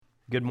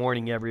Good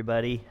morning,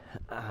 everybody.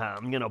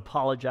 I'm going to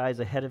apologize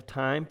ahead of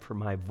time for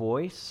my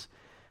voice.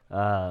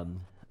 I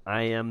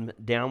am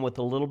down with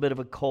a little bit of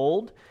a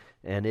cold,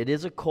 and it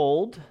is a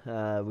cold.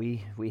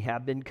 We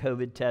have been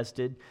COVID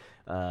tested,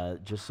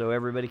 just so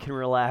everybody can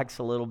relax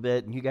a little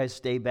bit. And you guys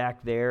stay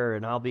back there,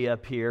 and I'll be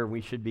up here.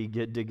 We should be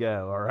good to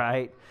go, all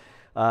right?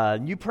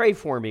 You pray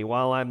for me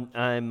while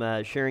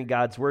I'm sharing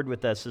God's Word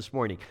with us this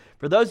morning.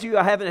 For those of you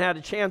I haven't had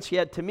a chance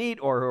yet to meet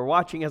or who are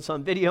watching us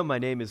on video, my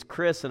name is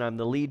Chris, and I'm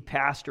the lead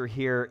pastor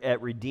here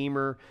at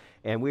Redeemer,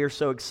 and we are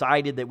so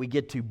excited that we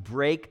get to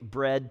break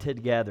bread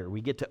together. We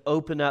get to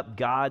open up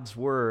God's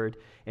Word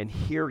and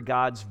hear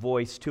God's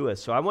voice to us.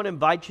 So I want to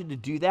invite you to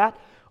do that.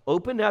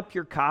 Open up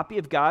your copy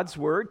of God's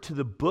Word to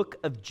the book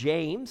of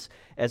James.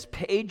 As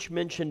Paige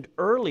mentioned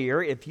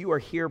earlier, if you are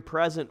here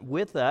present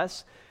with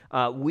us,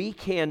 we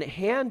can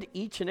hand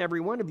each and every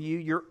one of you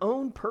your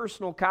own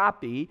personal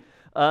copy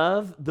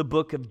of the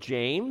book of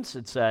James.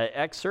 It's an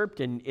excerpt,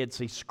 and it's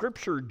a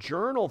scripture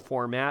journal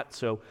format,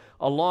 so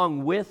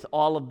along with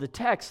all of the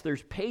text,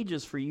 there's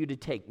pages for you to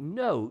take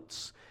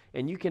notes,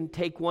 and you can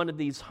take one of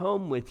these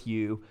home with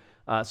you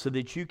so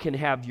that you can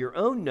have your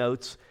own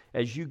notes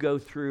as you go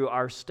through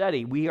our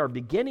study. We are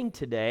beginning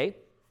today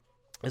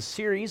a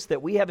series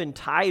that we have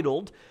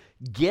entitled,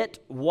 Get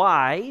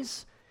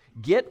Wise.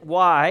 Get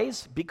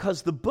wise,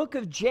 because the book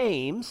of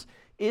James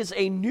is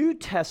a New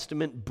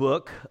Testament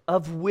book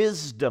of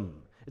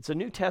wisdom. It's a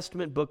New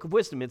Testament book of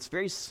wisdom. It's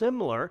very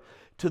similar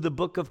to the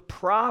book of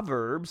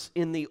Proverbs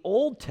in the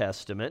Old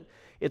Testament.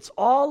 It's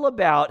all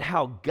about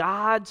how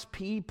God's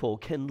people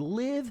can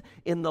live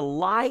in the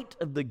light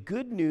of the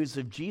good news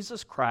of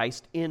Jesus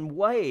Christ in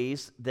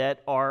ways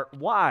that are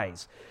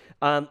wise.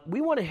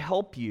 We want to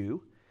help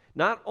you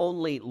not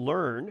only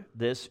learn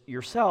this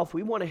yourself,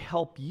 we want to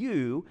help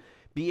you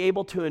be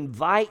able to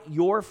invite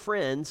your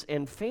friends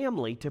and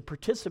family to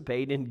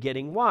participate in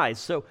getting wise.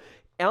 So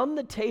on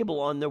the table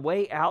on the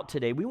way out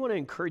today, we want to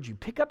encourage you,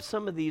 pick up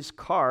some of these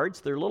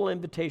cards. They're little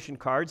invitation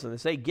cards, and they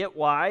say Get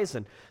Wise,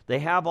 and they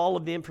have all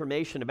of the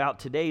information about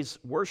today's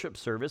worship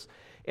service.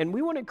 And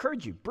we want to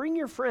encourage you, bring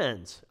your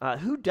friends.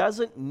 Who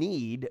doesn't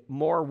need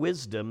more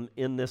wisdom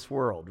in this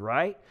world,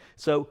 right?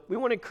 So we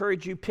want to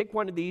encourage you, pick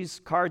one of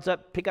these cards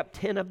up, pick up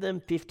 10 of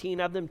them,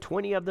 15 of them,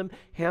 20 of them,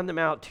 hand them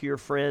out to your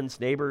friends,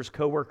 neighbors,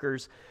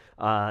 coworkers,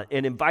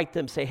 and invite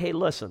them, say, hey,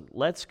 listen,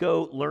 let's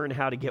go learn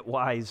how to get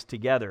wise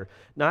together.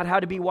 Not how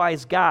to be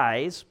wise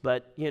guys,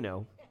 but,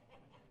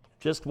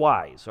 just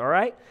wise, all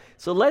right?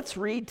 So let's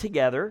read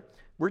together.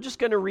 We're just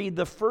going to read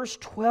the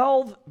first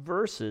 12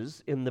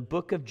 verses in the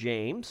book of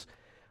James,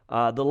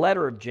 the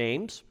letter of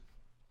James,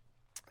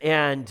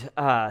 and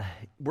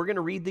we're going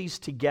to read these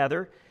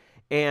together.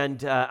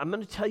 And I'm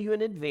going to tell you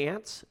in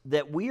advance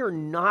that we are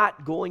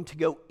not going to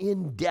go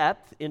in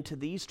depth into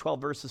these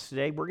 12 verses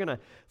today. We're going to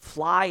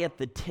fly at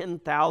the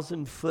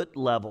 10,000-foot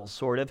level,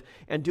 sort of,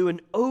 and do an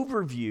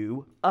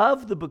overview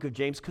of the book of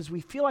James because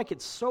we feel like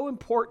it's so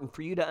important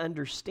for you to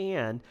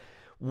understand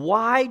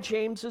why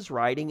James is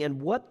writing and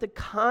what the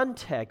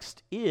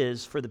context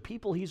is for the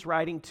people he's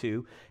writing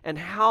to and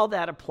how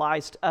that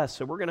applies to us.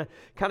 So we're going to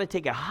kind of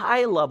take a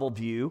high-level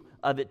view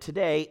of it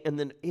today, and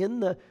then in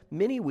the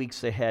many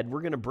weeks ahead,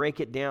 we're going to break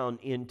it down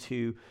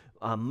into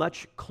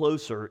much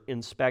closer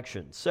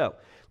inspection. So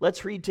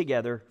let's read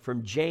together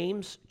from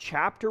James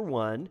chapter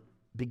 1,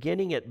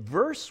 beginning at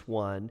verse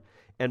 1,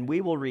 and we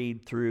will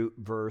read through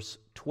verse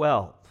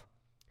 12.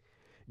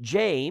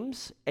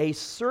 James, a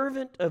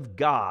servant of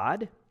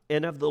God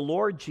and of the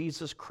Lord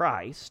Jesus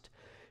Christ,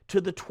 to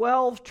the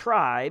 12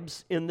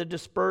 tribes in the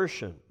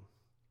dispersion,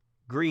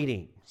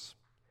 greetings.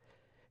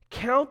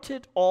 Count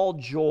it all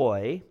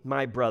joy,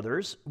 my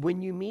brothers,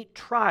 when you meet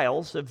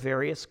trials of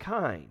various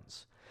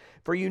kinds,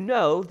 for you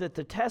know that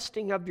the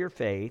testing of your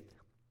faith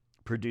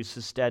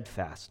produces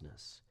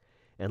steadfastness.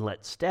 And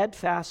let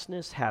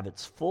steadfastness have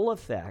its full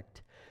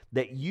effect,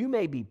 that you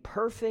may be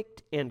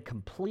perfect and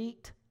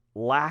complete,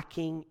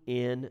 lacking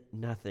in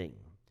nothing.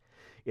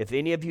 If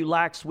any of you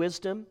lacks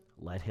wisdom,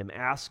 let him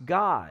ask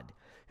God,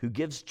 who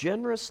gives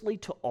generously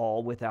to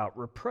all without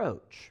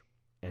reproach,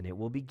 and it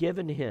will be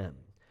given him.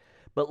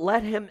 But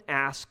let him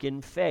ask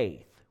in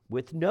faith,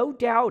 with no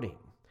doubting.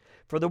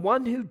 For the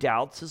one who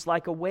doubts is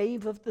like a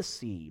wave of the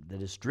sea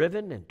that is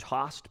driven and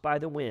tossed by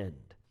the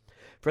wind.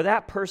 For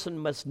that person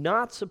must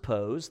not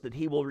suppose that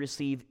he will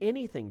receive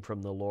anything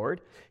from the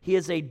Lord. He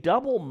is a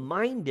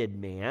double-minded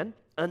man,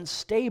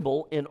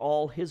 unstable in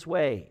all his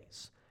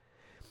ways.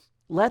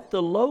 Let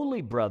the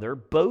lowly brother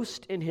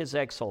boast in his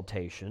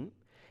exaltation,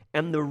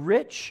 and the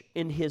rich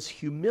in his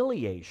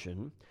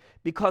humiliation,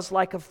 because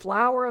like a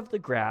flower of the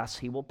grass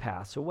he will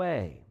pass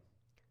away.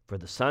 For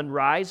the sun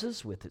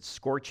rises with its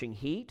scorching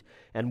heat,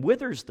 and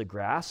withers the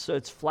grass, so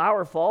its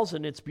flower falls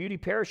and its beauty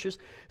perishes.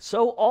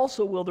 So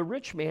also will the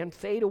rich man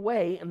fade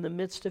away in the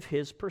midst of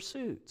his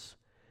pursuits.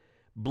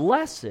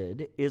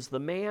 Blessed is the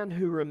man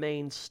who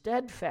remains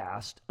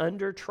steadfast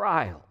under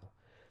trial.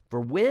 For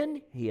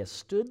when he has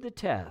stood the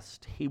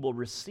test, he will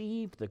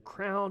receive the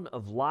crown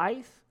of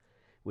life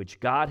which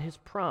God has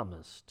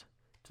promised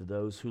to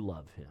those who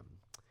love him.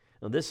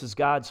 Now, this is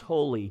God's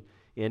holy,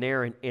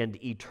 inerrant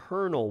and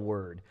eternal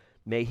word.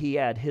 May he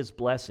add his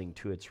blessing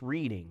to its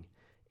reading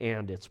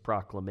and its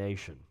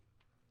proclamation.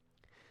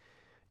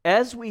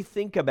 As we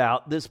think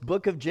about this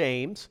book of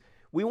James,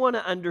 we want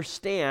to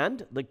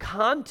understand the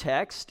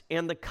context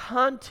and the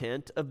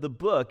content of the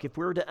book if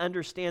we were to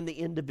understand the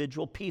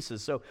individual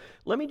pieces. So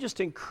let me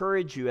just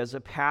encourage you as a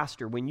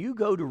pastor, when you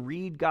go to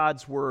read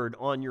God's word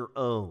on your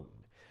own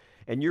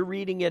and you're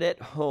reading it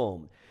at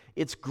home,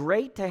 it's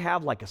great to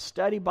have like a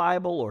study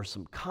Bible or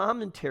some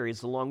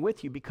commentaries along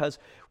with you, because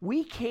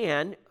we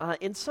can,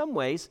 in some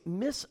ways,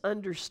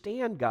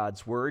 misunderstand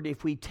God's word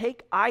if we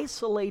take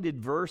isolated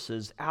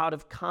verses out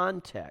of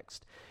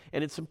context.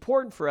 And it's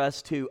important for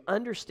us to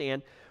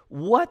understand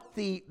what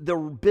the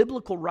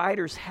biblical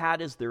writers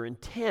had as their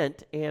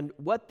intent and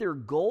what their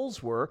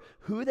goals were,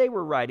 who they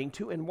were writing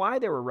to, and why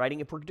they were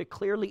writing, if we're to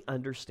clearly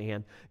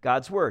understand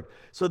God's word.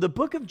 So the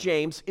book of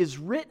James is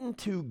written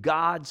to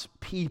God's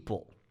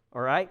people.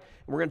 All right?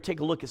 And we're going to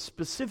take a look at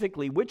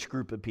specifically which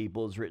group of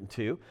people is written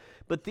to.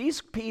 But these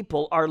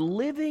people are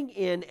living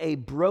in a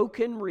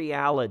broken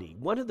reality.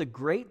 One of the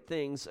great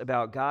things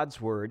about God's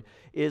word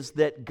is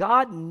that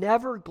God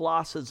never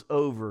glosses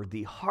over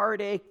the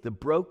heartache, the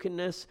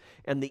brokenness,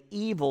 and the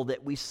evil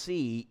that we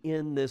see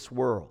in this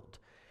world.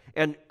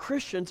 And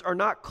Christians are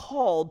not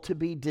called to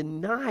be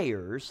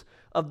deniers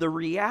of the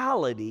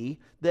reality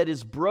that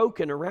is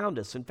broken around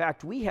us. In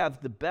fact, we have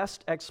the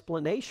best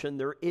explanation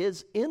there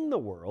is in the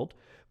world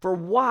for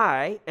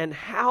why and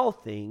how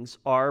things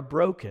are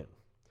broken.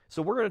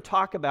 So we're going to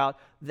talk about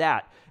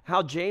that,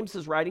 how James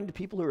is writing to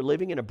people who are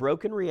living in a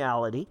broken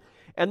reality.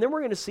 And then we're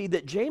going to see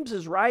that James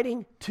is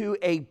writing to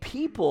a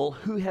people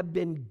who have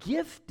been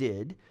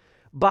gifted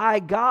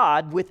by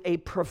God with a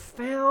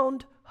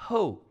profound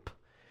hope.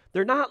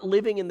 They're not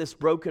living in this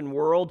broken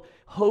world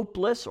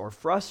hopeless or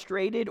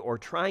frustrated or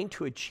trying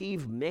to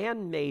achieve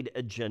man-made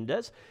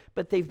agendas,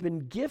 but they've been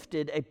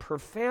gifted a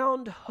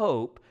profound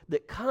hope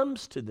that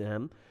comes to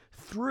them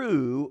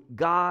through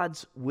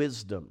God's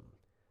wisdom.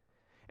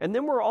 And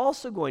then we're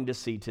also going to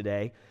see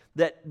today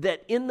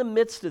that in the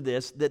midst of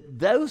this, that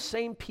those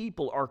same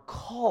people are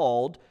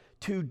called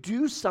to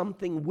do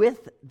something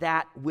with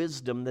that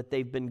wisdom that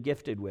they've been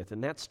gifted with,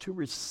 and that's to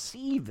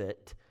receive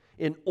it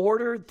in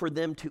order for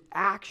them to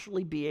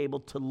actually be able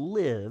to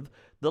live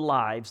the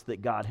lives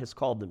that God has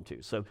called them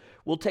to. So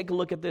we'll take a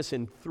look at this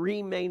in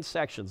three main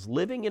sections: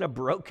 living in a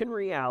broken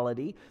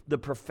reality, the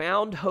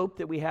profound hope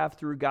that we have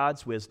through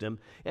God's wisdom,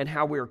 and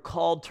how we're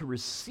called to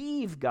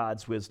receive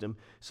God's wisdom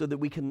so that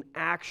we can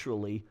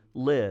actually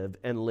live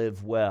and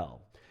live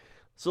well.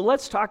 So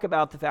let's talk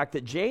about the fact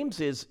that James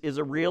is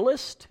a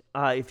realist.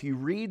 If you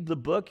read the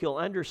book, you'll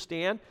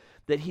understand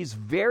that he's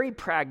very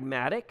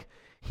pragmatic.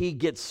 He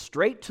gets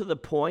straight to the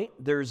point.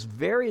 There's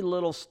very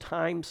little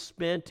time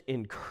spent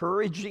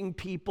encouraging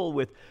people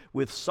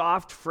with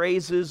soft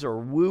phrases or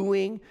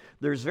wooing.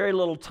 There's very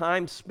little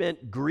time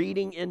spent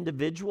greeting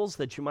individuals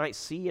that you might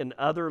see in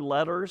other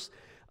letters.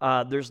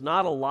 There's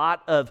not a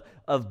lot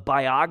of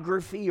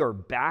biography or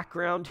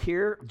background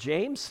here.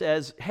 James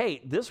says,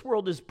 hey, this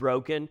world is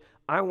broken.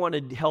 I want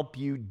to help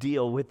you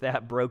deal with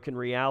that broken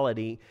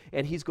reality.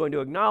 And he's going to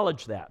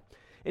acknowledge that.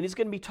 And he's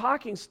going to be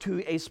talking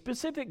to a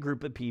specific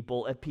group of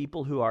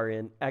people who are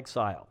in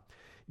exile.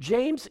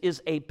 James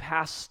is a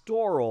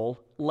pastoral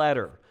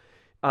letter.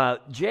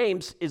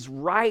 James is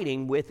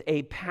writing with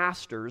a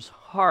pastor's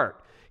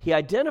heart. He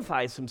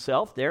identifies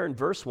himself there in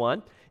verse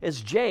 1 as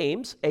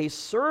James, a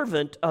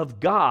servant of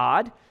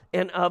God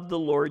and of the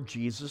Lord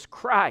Jesus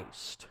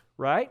Christ,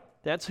 right?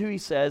 That's who he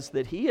says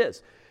that he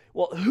is.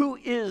 Well, who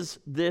is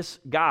this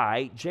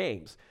guy,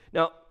 James?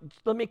 Now,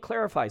 let me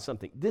clarify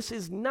something. This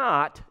is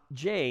not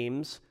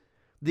James,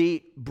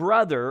 the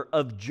brother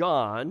of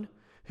John,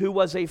 who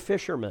was a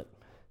fisherman,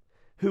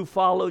 who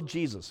followed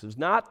Jesus. Who's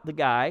not the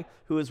guy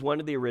who was one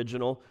of the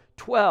original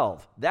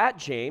 12. That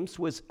James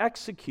was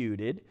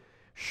executed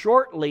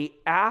shortly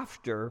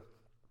after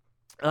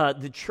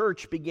the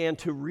church began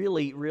to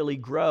really, really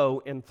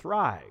grow and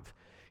thrive.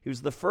 He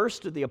was the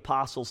first of the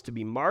apostles to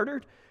be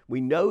martyred. We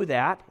know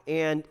that,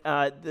 and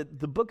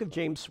the book of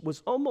James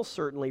was almost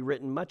certainly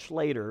written much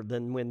later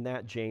than when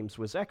that James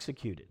was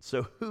executed.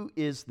 So who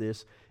is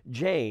this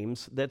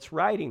James that's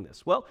writing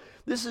this? Well,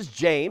 this is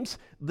James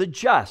the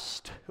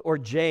just, or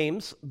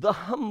James the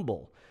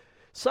humble,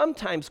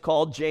 sometimes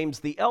called James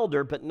the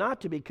elder, but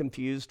not to be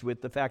confused with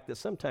the fact that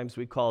sometimes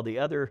we call the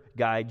other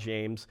guy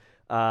James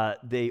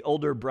the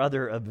older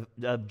brother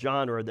of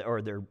John,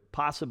 or there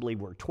possibly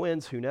were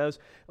twins, who knows.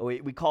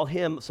 We call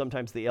him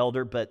sometimes the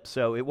elder, but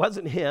so it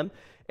wasn't him.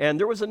 And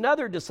there was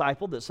another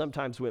disciple that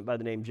sometimes went by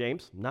the name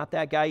James, not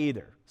that guy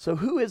either. So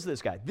who is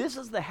this guy? This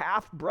is the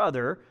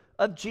half-brother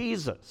of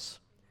Jesus.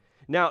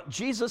 Now,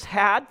 Jesus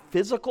had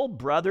physical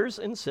brothers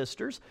and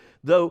sisters,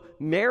 though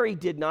Mary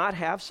did not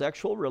have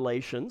sexual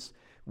relations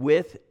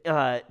with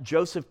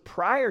Joseph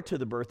prior to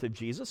the birth of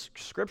Jesus.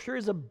 Scripture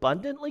is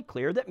abundantly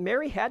clear that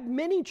Mary had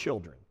many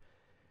children.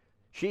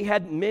 She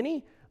had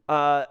many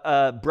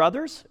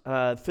brothers,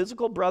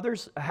 physical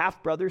brothers,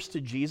 half-brothers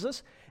to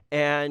Jesus,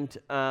 and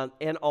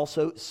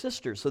also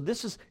sisters. So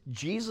this is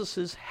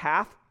Jesus's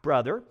half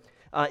half-brother.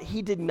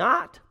 He did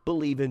not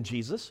believe in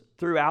Jesus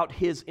throughout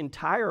his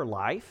entire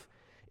life.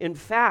 In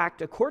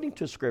fact, according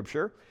to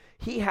Scripture,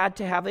 he had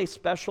to have a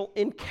special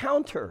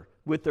encounter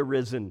with the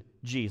risen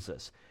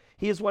Jesus.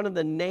 He is one of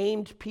the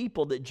named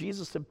people that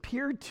Jesus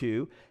appeared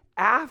to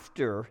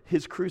after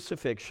his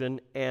crucifixion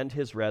and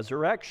his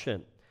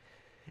resurrection.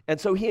 And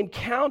so he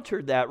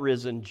encountered that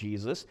risen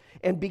Jesus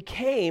and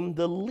became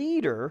the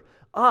leader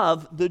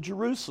of the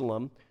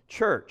Jerusalem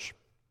church.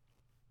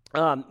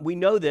 We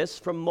know this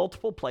from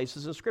multiple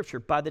places in Scripture.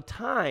 By the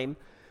time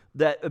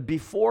that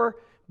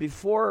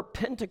before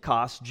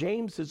Pentecost,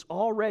 James is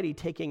already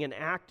taking an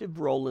active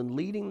role in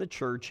leading the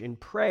church in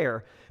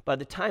prayer. By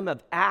the time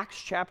of Acts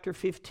chapter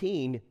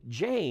 15,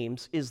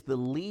 James is the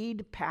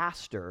lead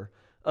pastor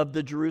of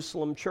the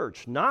Jerusalem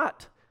church,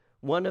 not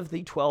one of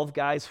the 12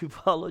 guys who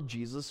followed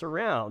Jesus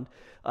around.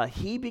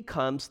 He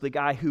becomes the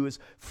guy who is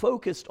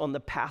focused on the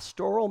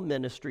pastoral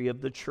ministry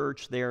of the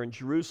church there in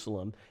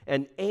Jerusalem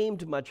and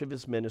aimed much of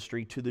his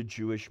ministry to the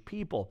Jewish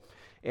people.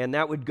 And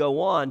that would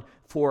go on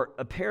for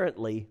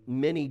apparently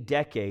many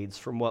decades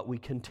from what we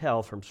can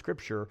tell from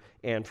Scripture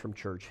and from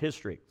church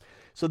history.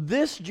 So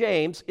this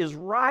James is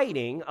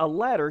writing a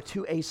letter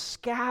to a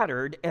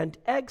scattered and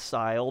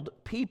exiled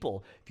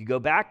people. If you go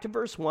back to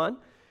verse 1,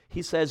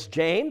 he says,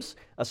 James,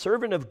 a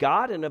servant of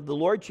God and of the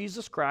Lord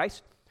Jesus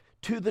Christ,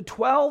 to the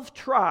 12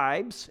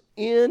 tribes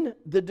in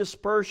the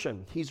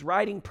dispersion. He's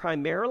writing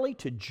primarily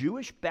to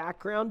Jewish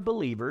background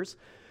believers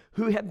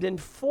who have been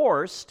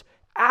forced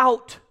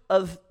out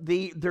of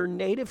their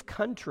native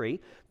country.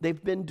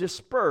 They've been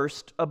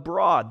dispersed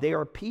abroad. They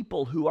are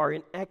people who are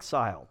in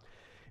exile.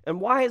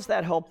 And why is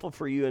that helpful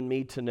for you and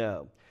me to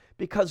know?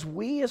 Because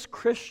we as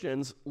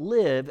Christians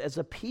live as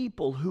a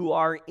people who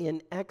are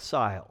in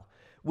exile.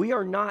 We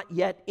are not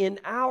yet in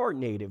our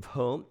native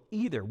home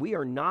either. We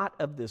are not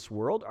of this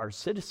world. Our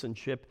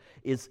citizenship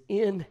is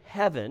in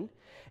heaven.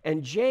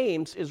 And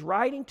James is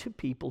writing to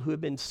people who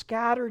have been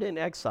scattered and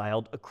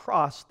exiled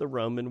across the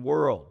Roman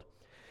world.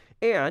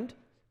 And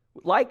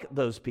like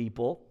those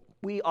people,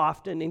 we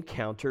often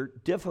encounter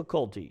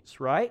difficulties,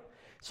 right?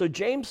 So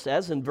James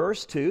says in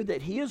verse 2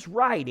 that he is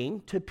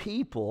writing to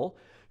people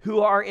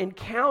who are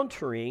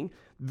encountering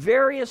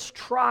various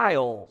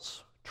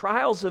trials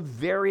of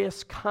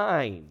various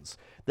kinds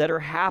that are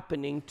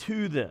happening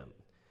to them,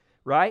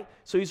 right?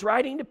 So he's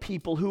writing to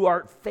people who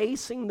are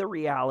facing the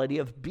reality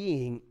of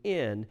being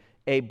in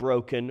a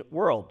broken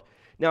world.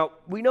 Now,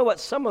 we know what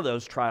some of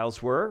those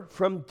trials were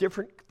from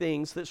different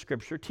things that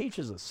Scripture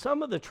teaches us.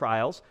 Some of the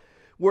trials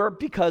were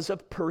because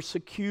of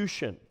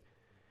persecution.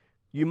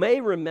 You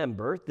may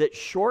remember that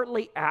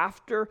shortly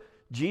after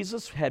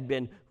Jesus had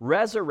been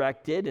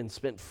resurrected and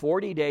spent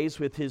 40 days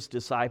with his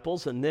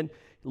disciples and then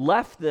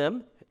left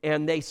them,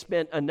 and they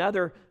spent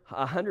another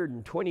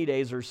 120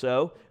 days or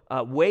so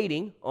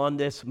waiting on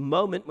this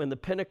moment when the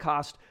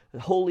Pentecost, the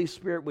Holy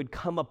Spirit would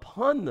come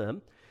upon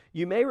them.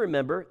 You may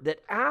remember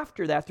that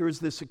after that, there was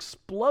this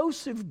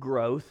explosive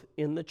growth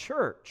in the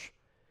church.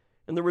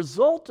 And the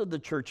result of the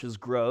church's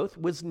growth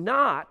was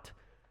not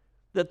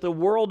that the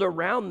world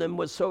around them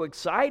was so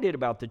excited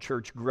about the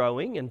church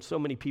growing and so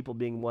many people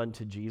being won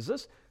to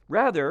Jesus.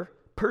 Rather,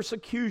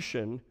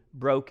 persecution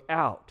broke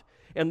out.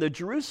 And the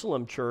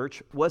Jerusalem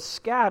church was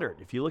scattered.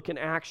 If you look in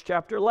Acts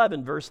chapter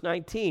 11, verse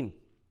 19,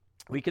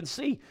 we can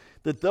see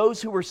that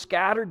those who were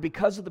scattered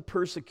because of the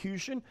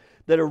persecution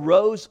that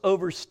arose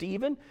over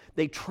Stephen,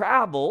 they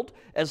traveled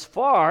as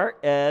far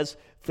as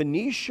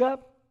Phoenicia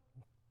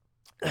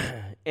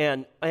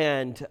and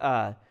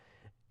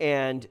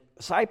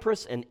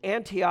Cyprus and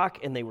Antioch,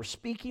 and they were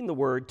speaking the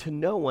word to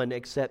no one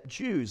except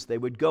Jews. They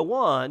would go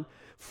on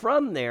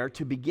from there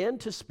to begin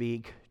to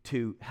speak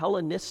to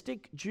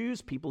Hellenistic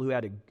Jews, people who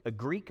had a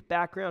Greek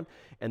background,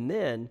 and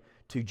then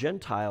to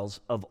Gentiles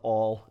of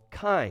all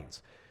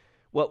kinds.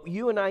 What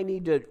you and I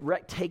need to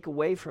take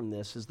away from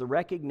this is the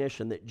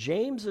recognition that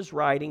James is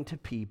writing to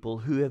people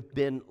who have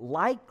been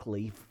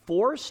likely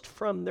forced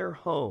from their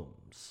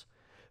homes,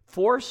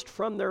 forced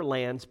from their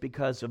lands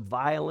because of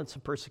violence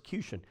and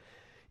persecution.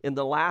 In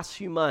the last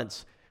few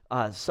months,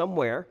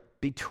 somewhere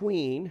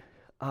between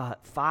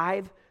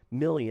 5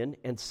 million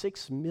and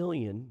 6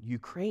 million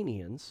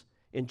Ukrainians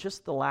in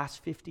just the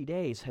last 50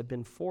 days have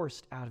been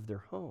forced out of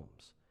their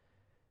homes,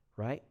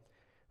 right?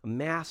 A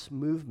mass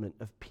movement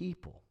of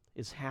people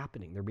is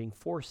happening. They're being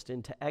forced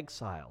into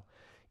exile,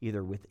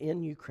 either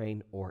within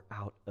Ukraine or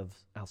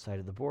outside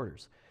of the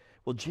borders.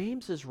 Well,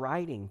 James is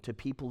writing to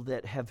people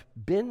that have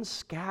been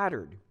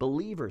scattered,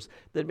 believers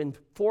that have been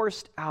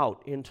forced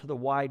out into the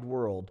wide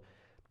world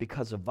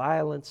because of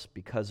violence,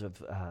 because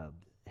of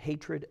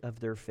hatred of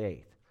their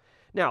faith.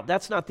 Now,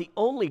 that's not the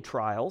only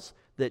trials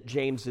that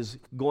James is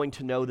going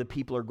to know that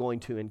people are going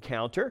to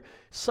encounter.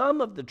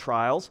 Some of the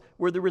trials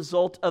were the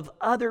result of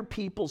other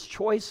people's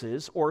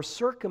choices or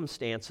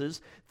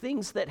circumstances,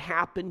 things that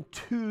happened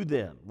to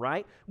them,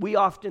 right? We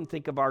often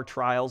think of our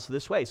trials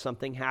this way.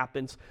 Something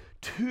happens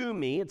to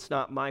me, it's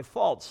not my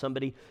fault.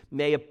 Somebody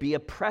may be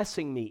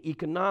oppressing me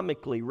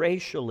economically,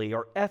 racially,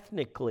 or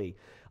ethnically,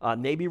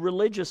 maybe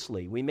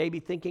religiously. We may be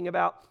thinking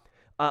about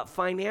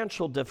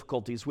financial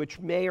difficulties, which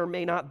may or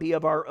may not be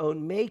of our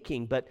own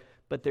making, but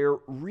they're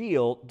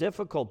real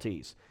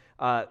difficulties.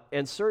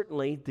 And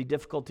certainly the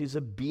difficulties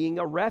of being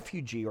a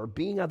refugee or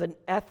being of an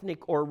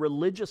ethnic or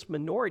religious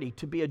minority.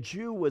 To be a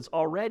Jew was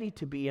already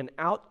to be an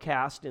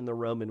outcast in the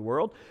Roman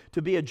world.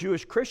 To be a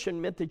Jewish Christian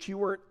meant that you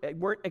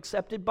weren't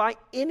accepted by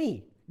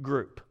any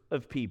group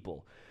of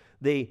people.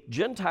 The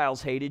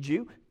Gentiles hated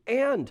you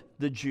and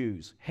the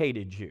Jews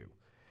hated you.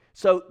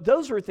 So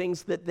those were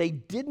things that they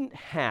didn't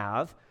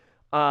have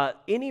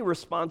any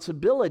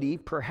responsibility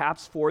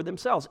perhaps for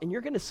themselves. And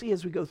you're going to see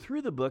as we go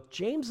through the book,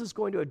 James is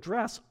going to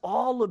address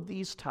all of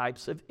these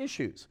types of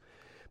issues.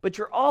 But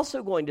you're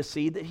also going to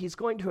see that he's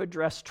going to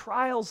address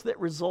trials that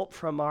result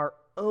from our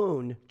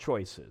own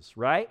choices,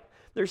 right?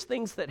 There's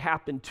things that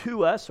happen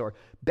to us, or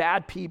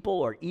bad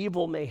people or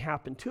evil may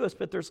happen to us,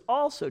 but there's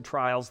also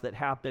trials that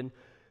happen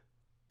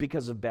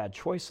because of bad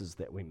choices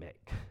that we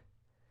make,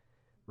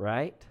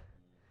 right?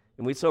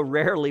 And we so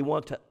rarely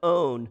want to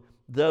own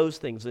those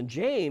things. And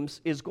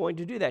James is going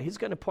to do that. He's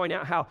going to point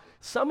out how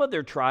some of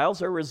their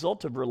trials are a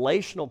result of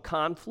relational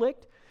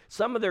conflict.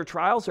 Some of their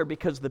trials are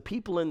because the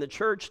people in the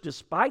church,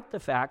 despite the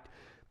fact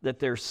that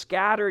they're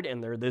scattered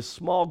and they're this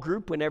small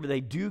group, whenever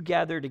they do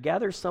gather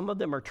together, some of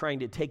them are trying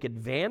to take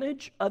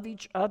advantage of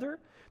each other.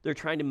 They're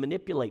trying to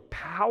manipulate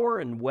power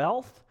and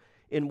wealth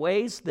in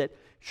ways that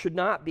should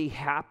not be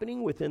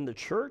happening within the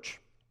church.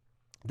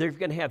 They're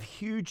going to have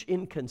huge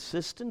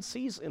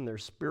inconsistencies in their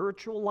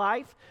spiritual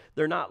life.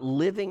 They're not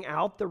living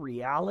out the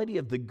reality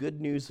of the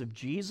good news of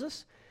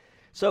Jesus.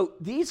 So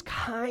these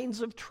kinds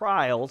of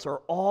trials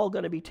are all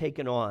going to be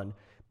taken on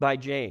by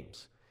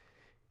James.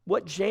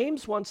 What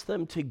James wants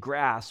them to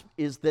grasp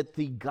is that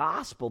the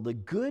gospel, the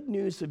good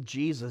news of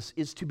Jesus,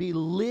 is to be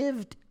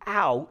lived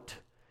out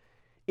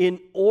in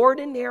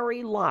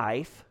ordinary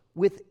life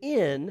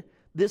within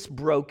this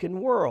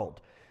broken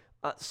world.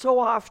 So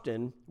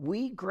often,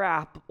 we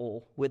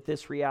grapple with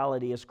this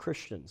reality as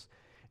Christians.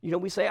 You know,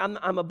 we say,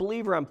 I'm a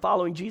believer, I'm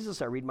following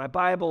Jesus, I read my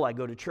Bible, I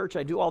go to church,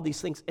 I do all these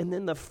things. And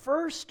then the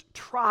first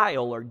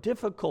trial or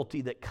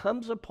difficulty that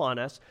comes upon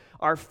us,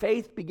 our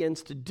faith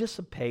begins to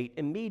dissipate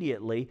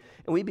immediately,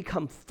 and we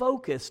become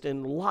focused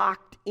and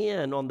locked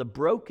in on the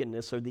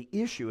brokenness or the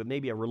issue. It may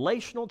be a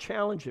relational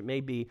challenge, it may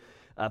be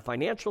a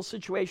financial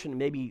situation, it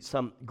may be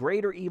some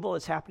greater evil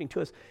that's happening to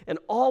us, and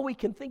all we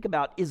can think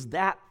about is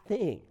that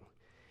thing.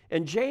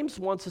 And James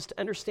wants us to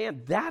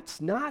understand that's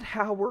not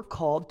how we're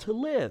called to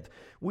live.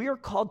 We are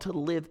called to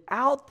live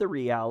out the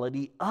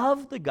reality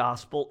of the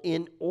gospel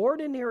in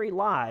ordinary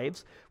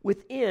lives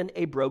within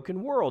a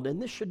broken world.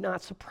 And this should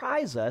not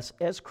surprise us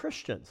as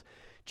Christians.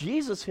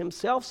 Jesus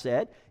himself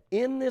said,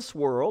 in this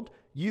world,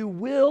 you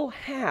will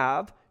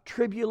have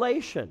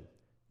tribulation.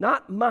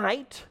 Not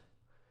might,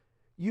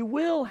 you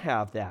will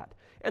have that.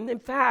 And in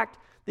fact,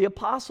 the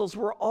apostles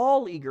were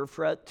all eager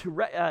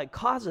to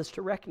cause us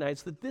to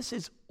recognize that this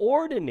is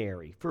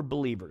ordinary for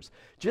believers.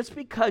 Just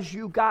because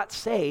you got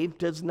saved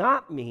does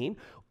not mean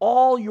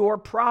all your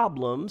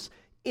problems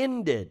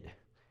ended.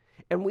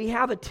 And we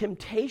have a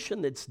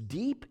temptation that's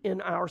deep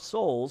in our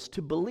souls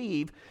to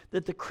believe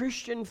that the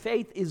Christian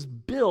faith is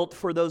built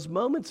for those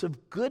moments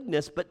of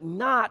goodness, but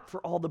not for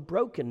all the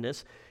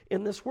brokenness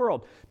in this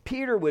world.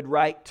 Peter would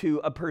write to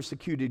a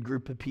persecuted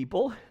group of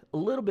people a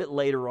little bit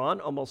later on,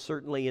 almost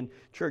certainly in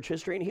church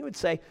history, and he would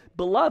say,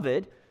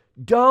 "Beloved,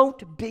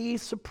 don't be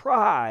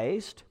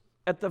surprised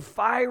at the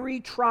fiery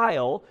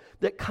trial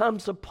that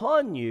comes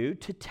upon you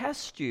to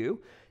test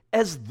you,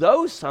 as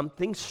though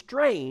something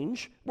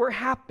strange were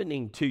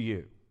happening to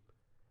you."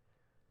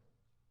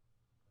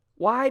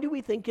 Why do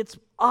we think it's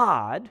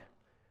odd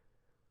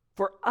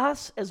for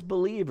us as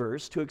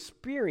believers to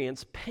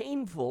experience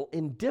painful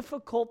and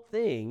difficult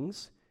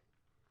things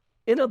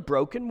in a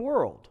broken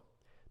world?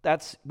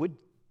 That would,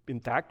 in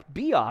fact,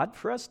 be odd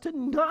for us to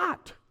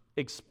not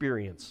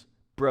experience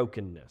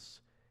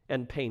brokenness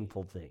and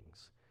painful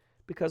things,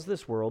 because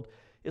this world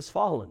is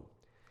fallen.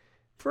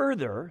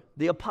 Further,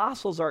 the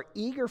apostles are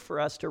eager for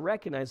us to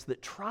recognize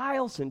that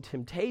trials and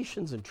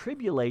temptations and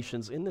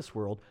tribulations in this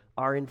world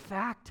are in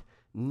fact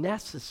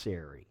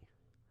necessary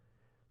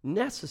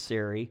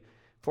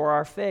for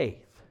our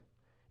faith.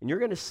 And you're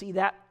going to see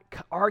that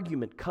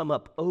argument come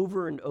up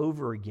over and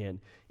over again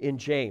in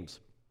James.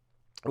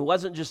 It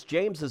wasn't just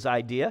James's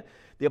idea.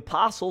 The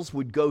apostles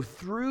would go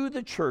through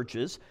the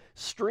churches,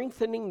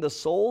 strengthening the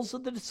souls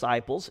of the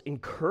disciples,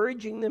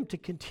 encouraging them to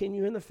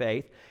continue in the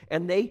faith,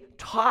 and they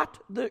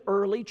taught the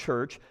early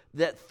church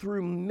that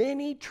through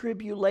many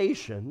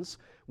tribulations,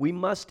 we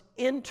must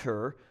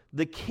enter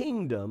the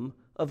kingdom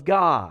of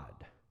God.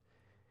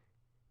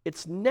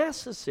 It's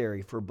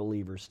necessary for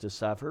believers to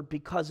suffer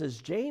because,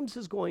 as James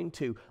is going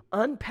to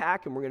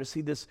unpack, and we're going to see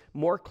this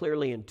more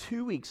clearly in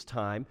 2 weeks'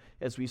 time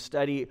as we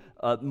study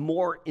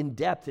more in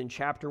depth in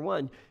chapter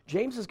 1,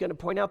 James is going to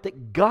point out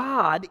that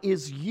God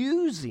is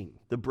using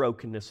the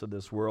brokenness of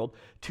this world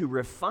to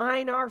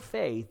refine our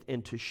faith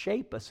and to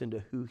shape us into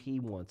who he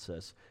wants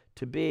us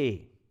to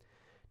be.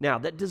 Now,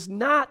 that does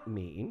not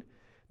mean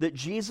that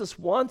Jesus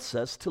wants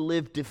us to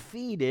live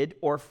defeated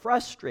or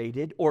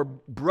frustrated or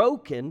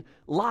broken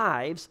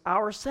lives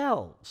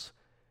ourselves.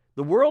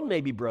 The world may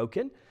be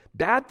broken.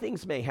 Bad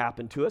things may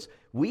happen to us.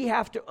 We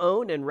have to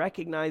own and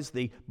recognize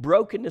the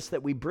brokenness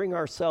that we bring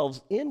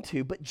ourselves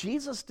into, but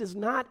Jesus does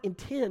not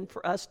intend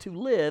for us to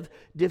live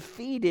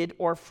defeated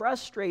or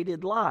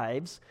frustrated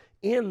lives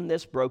in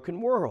this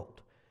broken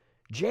world.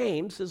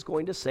 James is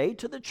going to say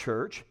to the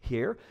church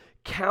here,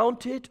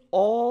 count it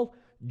all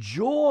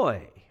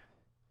joy,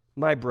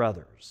 my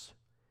brothers,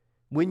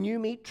 when you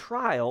meet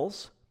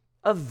trials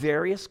of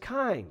various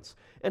kinds.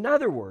 In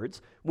other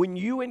words, when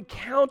you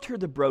encounter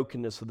the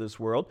brokenness of this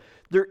world,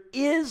 there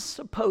is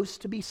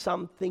supposed to be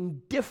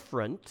something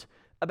different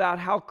about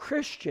how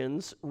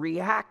Christians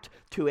react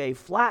to a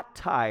flat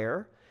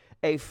tire,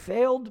 a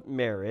failed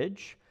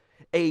marriage,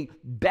 a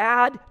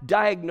bad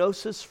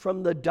diagnosis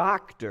from the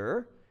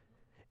doctor,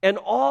 and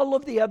all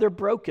of the other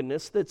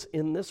brokenness that's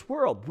in this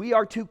world. We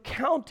are to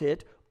count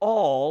it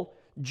all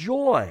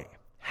joy.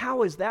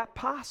 How is that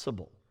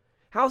possible?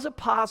 How is it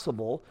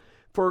possible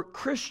for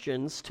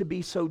Christians to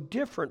be so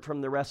different from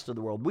the rest of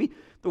the world?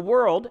 The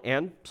world,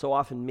 and so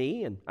often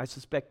me, and I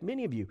suspect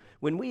many of you,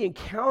 when we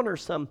encounter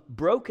some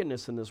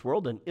brokenness in this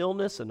world, an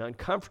illness, an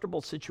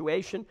uncomfortable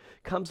situation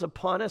comes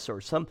upon us,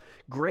 or some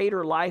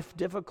greater life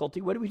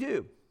difficulty, what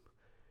do?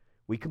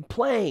 We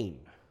complain.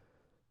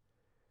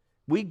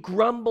 We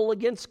grumble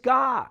against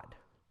God.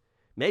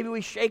 Maybe we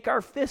shake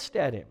our fist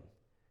at Him.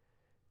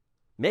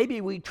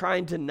 Maybe we try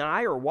and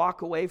deny or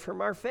walk away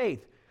from our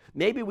faith.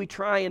 Maybe we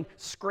try and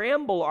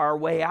scramble our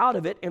way out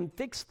of it and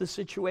fix the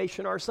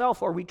situation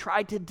ourselves, or we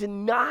try to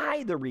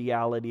deny the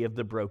reality of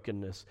the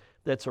brokenness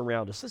that's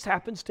around us. This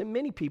happens to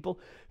many people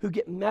who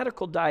get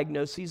medical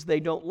diagnoses they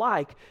don't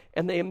like,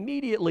 and they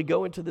immediately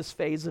go into this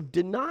phase of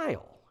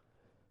denial,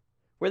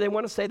 where they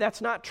want to say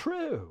that's not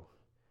true,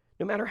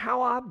 no matter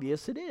how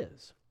obvious it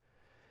is.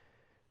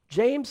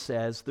 James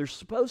says there's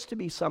supposed to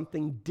be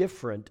something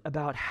different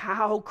about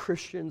how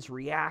Christians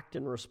react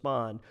and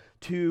respond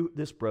to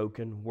this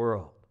broken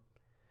world.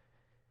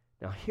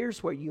 Now,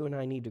 here's what you and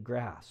I need to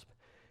grasp.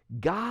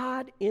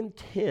 God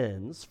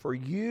intends for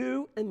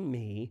you and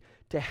me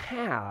to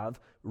have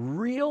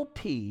real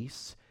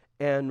peace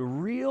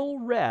and real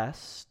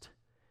rest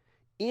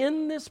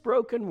in this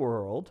broken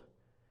world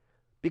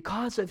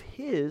because of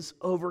His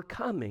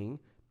overcoming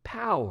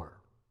power.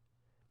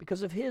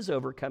 Because of His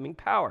overcoming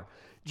power.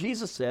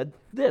 Jesus said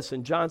this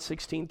in John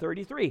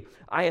 16:33,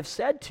 I have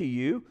said to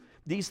you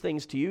these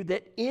things to you,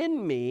 that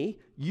in me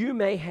you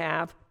may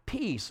have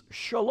peace,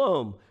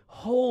 shalom,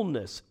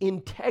 wholeness,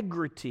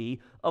 integrity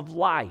of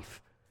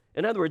life.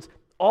 In other words,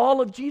 all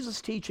of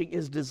Jesus' teaching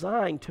is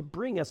designed to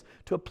bring us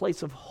to a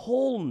place of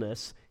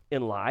wholeness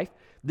in life.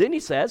 Then He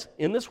says,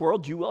 in this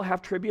world you will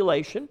have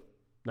tribulation.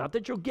 Not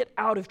that you'll get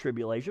out of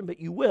tribulation, but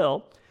you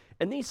will.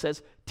 And then He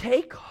says,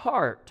 take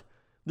heart.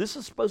 This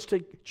is supposed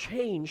to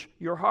change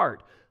your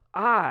heart.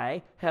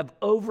 I have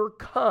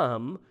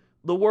overcome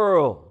the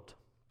world.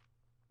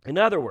 In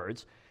other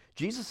words,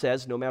 Jesus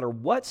says no matter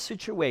what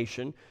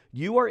situation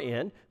you are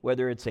in,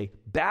 whether it's a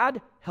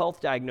bad health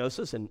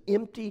diagnosis, an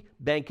empty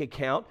bank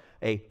account,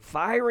 a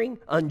firing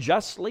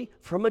unjustly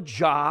from a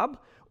job,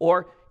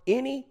 or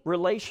any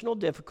relational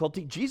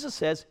difficulty, Jesus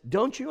says,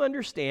 don't you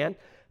understand?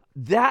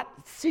 That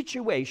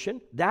situation,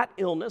 that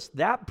illness,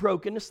 that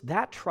brokenness,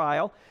 that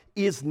trial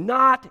is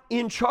not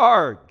in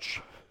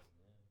charge.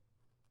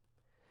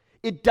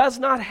 It does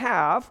not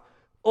have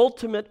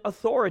ultimate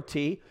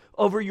authority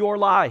over your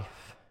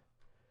life.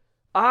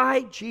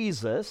 I,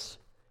 Jesus,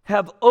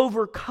 have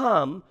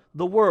overcome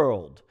the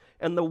world.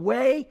 And the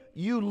way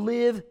you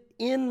live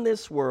in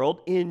this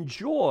world in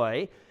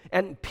joy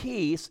and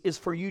peace is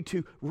for you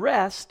to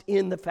rest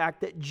in the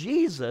fact that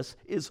Jesus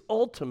is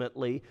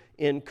ultimately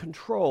in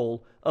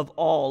control of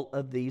all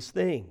of these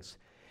things.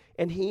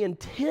 And He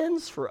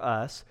intends for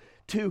us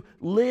to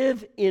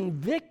live in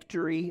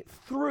victory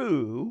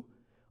through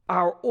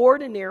our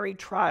ordinary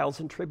trials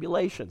and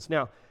tribulations.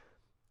 Now,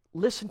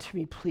 listen to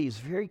me, please,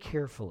 very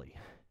carefully.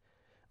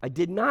 I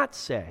did not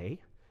say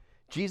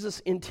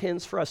Jesus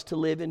intends for us to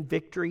live in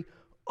victory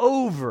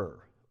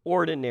over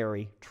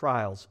ordinary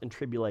trials and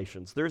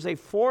tribulations. There's a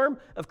form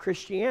of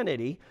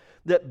Christianity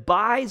that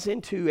buys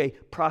into a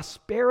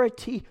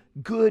prosperity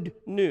good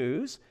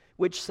news,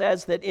 which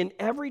says that in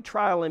every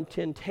trial and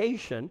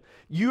temptation,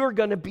 you're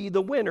going to be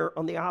the winner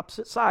on the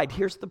opposite side.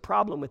 Here's the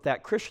problem with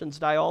that. Christians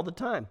die all the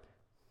time.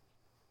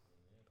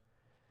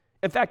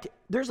 In fact,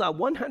 there's a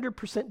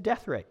 100%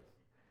 death rate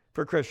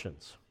for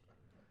Christians.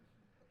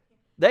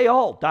 They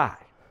all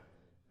die.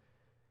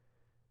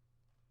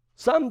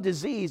 Some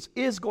disease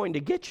is going to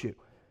get you.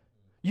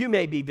 You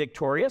may be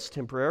victorious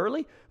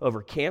temporarily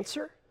over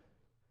cancer,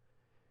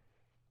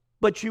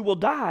 but you will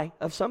die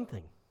of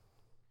something.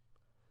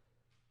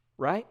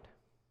 Right?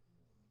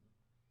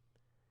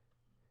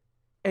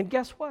 And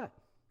guess what?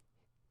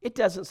 It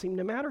doesn't seem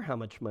to matter how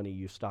much money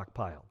you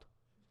stockpiled.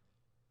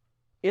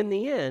 In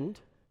the end,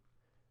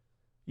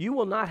 you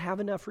will not have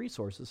enough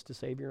resources to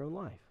save your own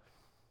life.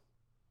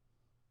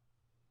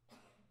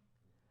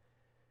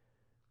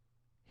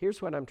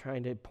 here's what I'm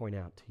trying to point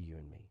out to you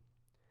and me.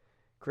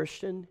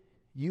 Christian,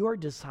 you are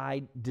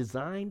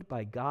designed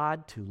by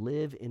God to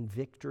live in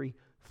victory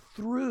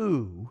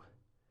through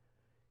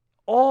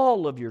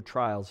all of your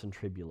trials and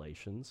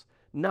tribulations,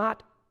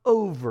 not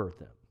over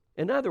them.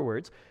 In other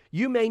words,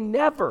 you may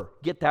never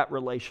get that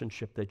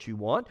relationship that you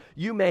want.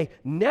 You may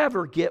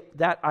never get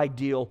that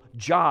ideal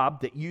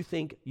job that you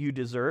think you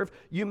deserve.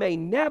 You may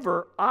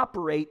never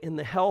operate in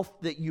the health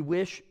that you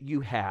wish you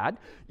had.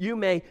 You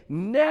may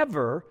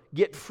never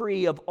get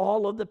free of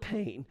all of the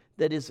pain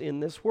that is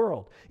in this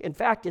world. In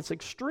fact, it's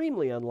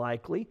extremely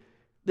unlikely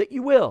that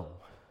you will.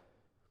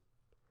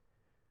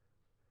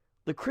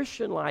 The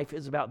Christian life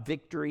is about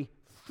victory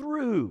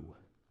through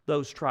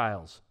those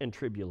trials and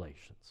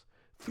tribulations,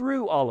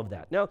 through all of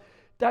that. Now,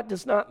 that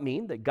does not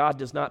mean that God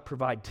does not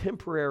provide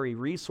temporary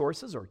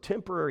resources or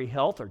temporary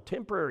health or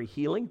temporary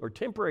healing or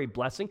temporary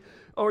blessing,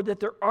 or that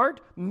there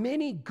aren't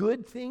many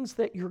good things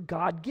that your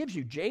God gives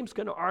you. James is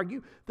going to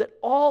argue that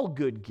all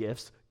good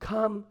gifts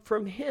come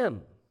from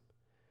Him.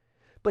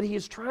 But he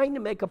is trying to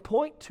make a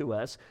point to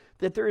us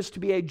that there is to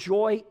be a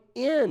joy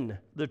in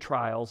the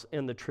trials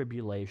and the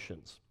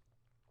tribulations,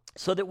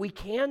 so that we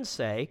can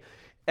say,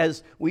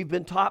 as we've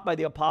been taught by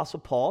the Apostle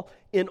Paul,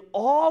 in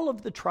all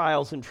of the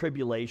trials and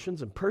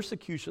tribulations and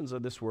persecutions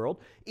of this world,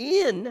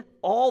 in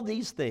all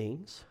these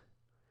things,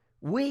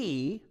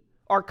 we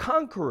are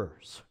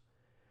conquerors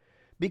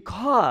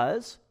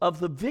because of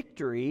the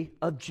victory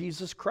of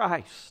Jesus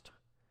Christ.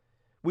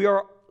 We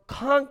are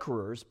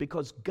conquerors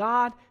because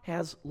God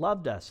has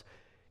loved us.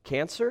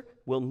 Cancer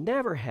will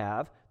never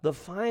have the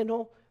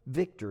final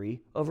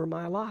victory over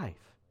my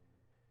life.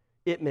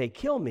 It may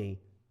kill me,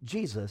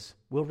 Jesus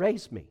will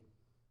raise me.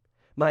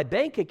 My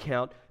bank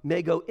account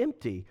may go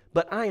empty,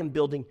 but I am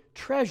building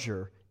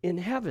treasure in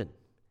heaven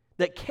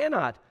that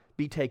cannot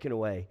be taken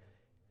away.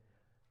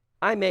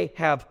 I may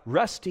have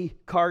rusty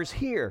cars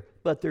here,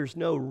 but there's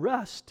no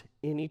rust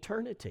in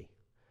eternity.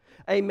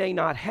 I may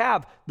not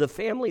have the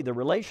family, the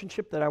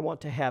relationship that I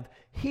want to have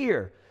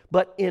here,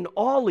 but in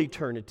all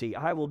eternity,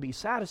 I will be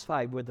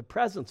satisfied with the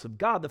presence of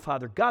God the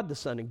Father, God the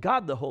Son, and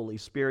God the Holy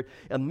Spirit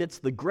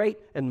amidst the great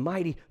and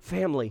mighty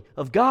family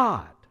of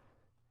God.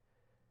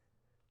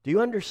 Do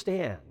you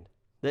understand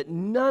that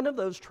none of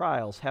those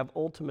trials have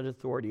ultimate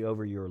authority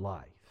over your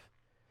life?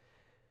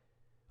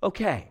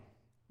 Okay,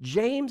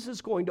 James is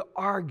going to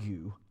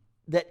argue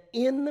that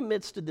in the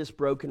midst of this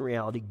broken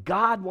reality,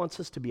 God wants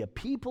us to be a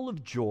people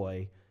of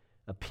joy,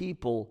 a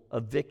people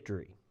of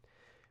victory,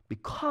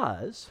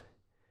 because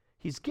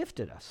He's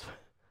gifted us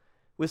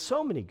with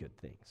so many good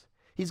things.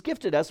 He's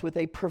gifted us with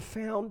a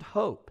profound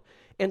hope.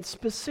 And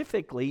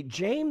specifically,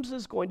 James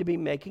is going to be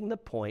making the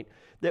point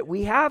that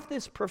we have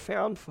this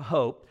profound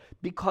hope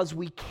because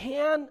we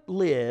can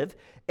live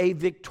a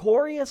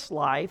victorious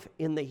life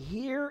in the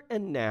here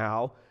and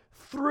now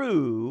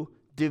through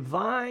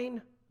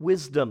divine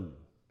wisdom,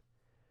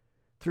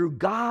 through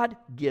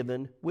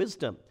God-given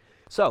wisdom.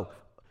 So,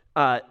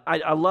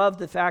 I love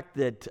the fact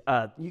that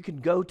you can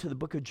go to the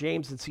book of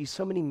James and see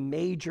so many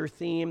major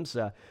themes.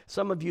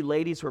 Some of you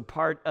ladies were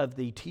part of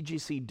the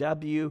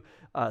TGCW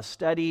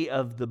study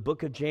of the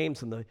book of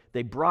James, and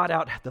they brought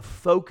out the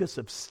focus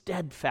of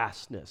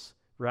steadfastness,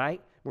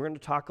 right? We're going to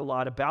talk a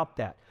lot about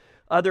that.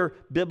 Other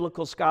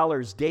biblical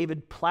scholars,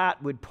 David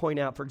Platt would point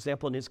out, for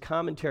example, in his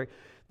commentary,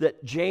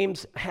 that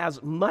James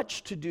has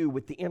much to do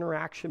with the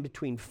interaction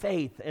between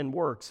faith and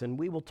works, and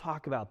we will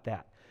talk about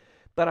that.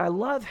 But I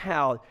love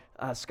how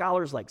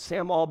scholars like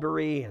Sam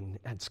Albury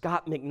and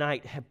Scott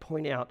McKnight have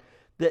pointed out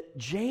that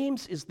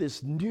James is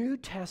this New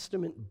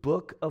Testament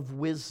book of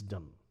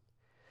wisdom.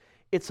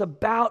 It's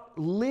about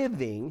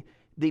living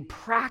the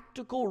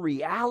practical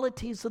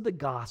realities of the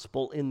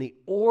gospel in the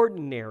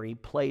ordinary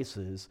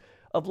places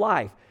of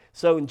life.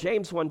 So in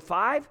James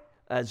 1:5,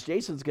 as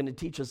Jason's going to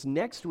teach us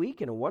next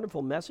week in a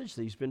wonderful message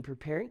that he's been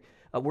preparing,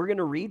 we're going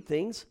to read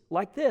things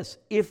like this.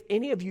 If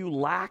any of you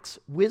lacks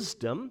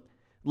wisdom,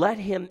 let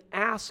him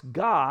ask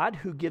God,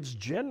 who gives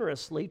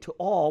generously to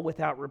all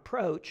without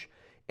reproach,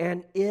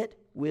 and it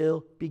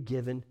will be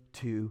given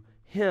to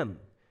him.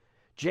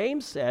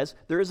 James says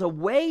there is a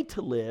way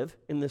to live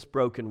in this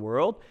broken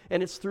world,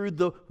 and it's through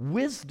the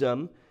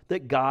wisdom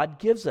that God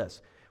gives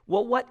us.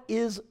 Well, what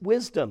is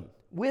wisdom?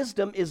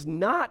 Wisdom is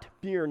not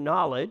mere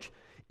knowledge.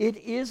 It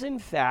is, in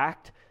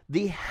fact,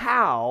 the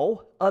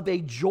how of a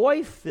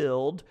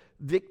joy-filled,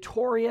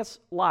 victorious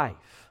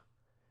life.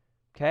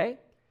 Okay?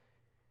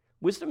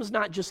 Wisdom is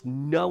not just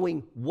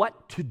knowing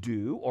what to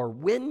do or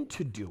when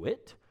to do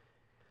it.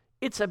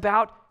 It's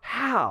about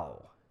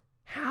how.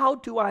 How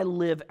do I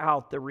live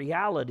out the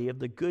reality of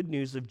the good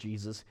news of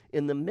Jesus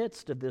in the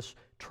midst of this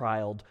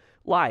trialed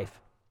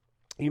life?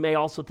 You may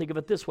also think of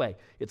it this way.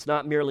 It's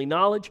not merely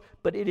knowledge,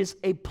 but it is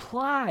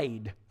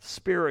applied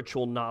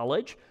spiritual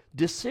knowledge,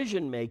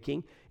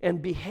 decision-making,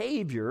 and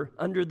behavior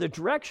under the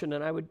direction,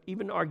 and I would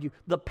even argue,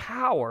 the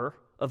power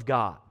of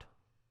God.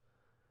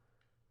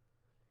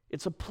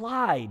 It's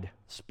applied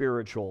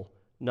spiritual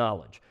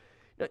knowledge.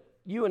 Now,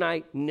 you and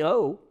I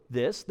know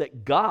this,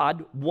 that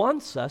God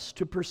wants us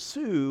to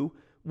pursue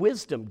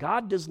wisdom.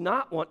 God does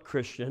not want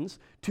Christians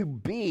to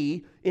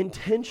be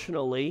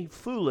intentionally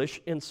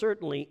foolish, and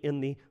certainly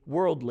in the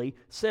worldly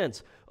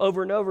sense.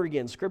 Over and over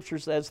again, Scripture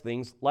says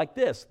things like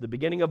this. The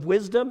beginning of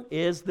wisdom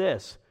is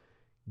this: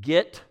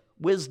 get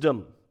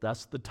wisdom.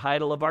 That's the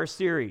title of our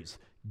series,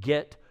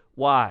 Get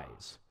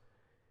Wise.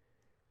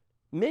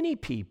 Many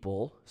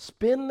people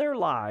spend their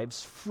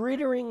lives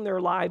frittering their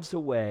lives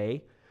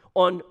away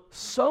on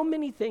so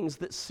many things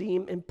that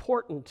seem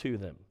important to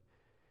them.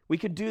 We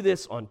could do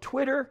this on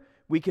Twitter.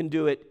 We can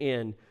do it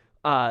in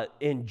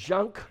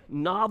junk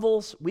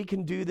novels. We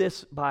can do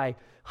this by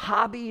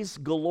hobbies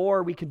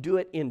galore. We can do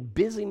it in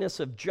busyness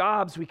of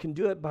jobs. We can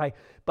do it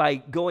by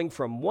going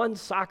from one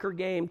soccer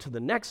game to the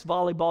next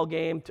volleyball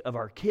game of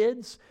our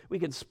kids. We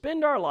can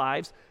spend our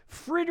lives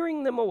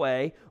frittering them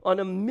away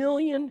on a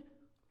million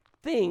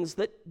things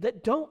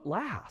that don't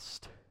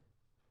last,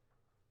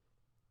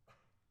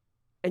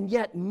 and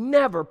yet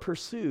never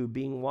pursue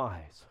being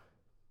wise.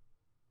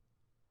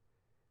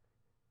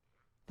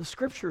 The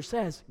Scripture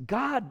says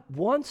God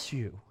wants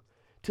you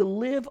to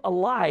live a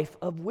life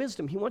of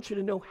wisdom. He wants you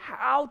to know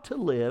how to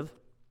live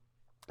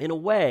in a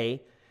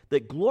way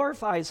that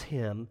glorifies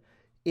Him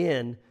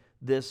in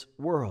this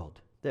world,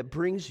 that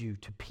brings you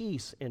to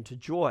peace and to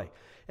joy.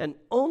 And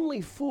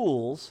only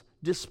fools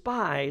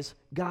despise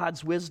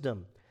God's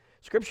wisdom.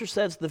 Scripture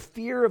says the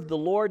fear of the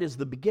Lord is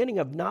the beginning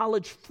of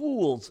knowledge.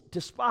 Fools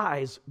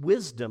despise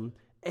wisdom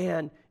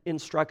and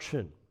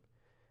instruction.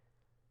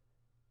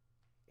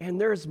 And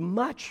there's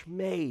much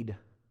made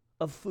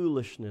of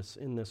foolishness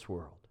in this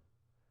world.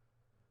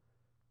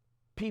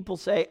 People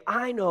say,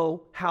 I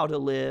know how to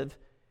live,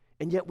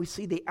 and yet we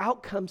see the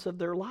outcomes of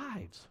their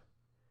lives.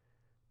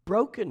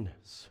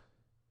 Brokenness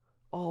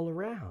all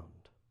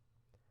around.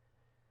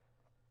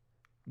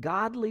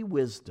 Godly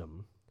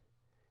wisdom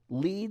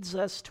leads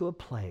us to a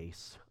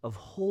place of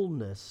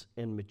wholeness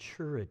and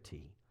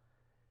maturity,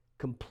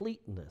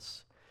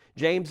 completeness.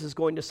 James is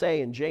going to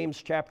say in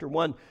James chapter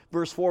 1,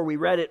 verse 4, we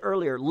read it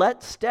earlier,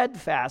 let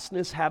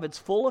steadfastness have its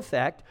full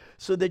effect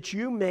so that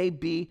you may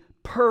be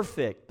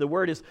perfect. The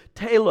word is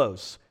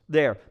telos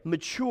there,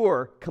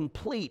 mature,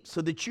 complete,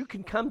 so that you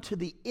can come to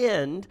the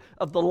end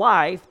of the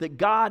life that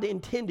God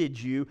intended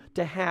you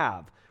to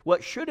have.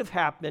 What should have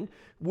happened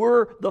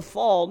were the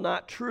fall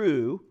not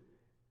true,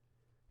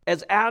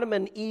 as Adam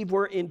and Eve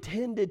were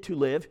intended to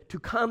live, to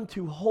come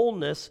to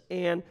wholeness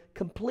and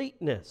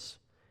completeness.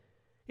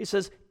 He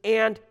says,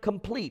 and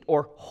complete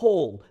or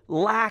whole,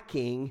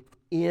 lacking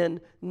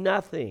in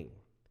nothing.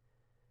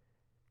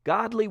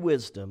 Godly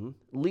wisdom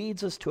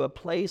leads us to a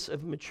place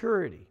of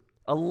maturity.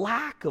 A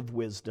lack of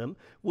wisdom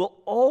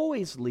will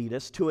always lead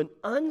us to an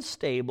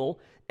unstable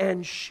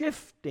and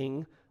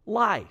shifting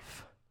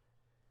life.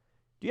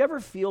 Do you ever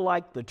feel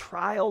like the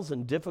trials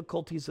and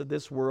difficulties of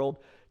this world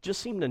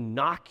just seem to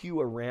knock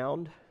you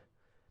around?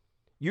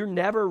 You're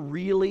never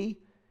really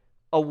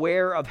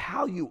aware of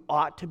how you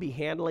ought to be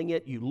handling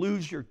it. You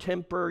lose your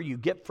temper, you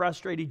get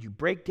frustrated, you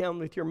break down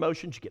with your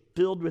emotions, you get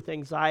filled with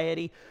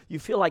anxiety. You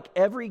feel like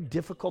every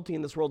difficulty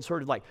in this world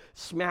sort of like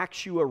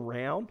smacks you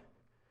around.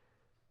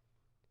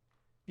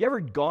 You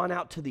ever gone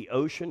out to the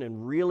ocean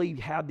and really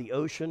had the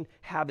ocean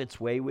have its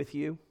way with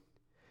you?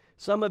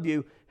 Some of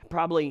you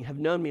probably have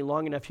known me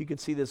long enough, you can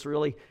see this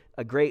really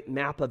a great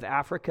map of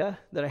Africa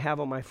that I have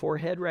on my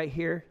forehead right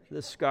here,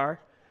 this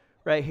scar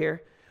right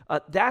here.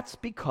 That's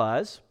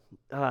because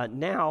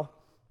now,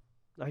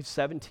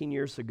 17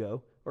 years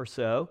ago or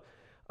so,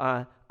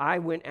 I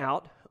went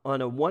out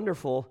on a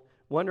wonderful,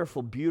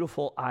 wonderful,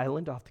 beautiful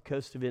island off the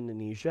coast of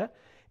Indonesia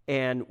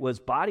and was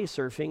body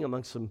surfing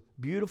among some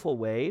beautiful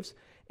waves,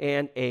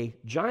 and a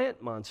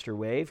giant monster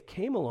wave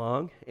came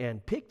along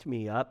and picked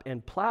me up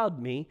and plowed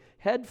me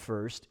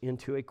headfirst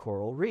into a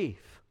coral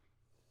reef.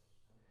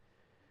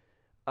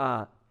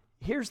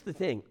 Here's the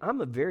thing.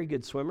 I'm a very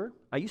good swimmer.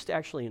 I used to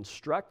actually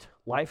instruct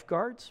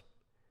lifeguards.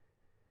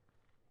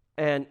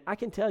 And I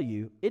can tell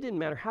you, it didn't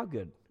matter how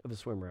good of a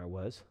swimmer I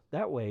was.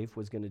 That wave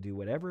was going to do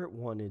whatever it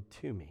wanted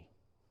to me.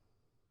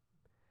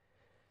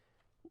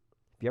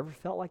 Have you ever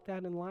felt like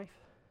that in life?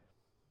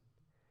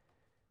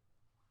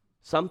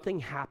 Something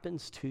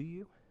happens to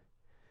you.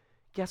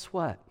 Guess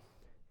what?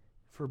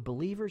 For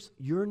believers,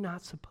 you're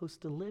not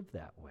supposed to live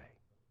that way.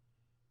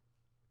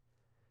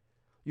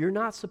 You're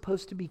not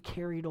supposed to be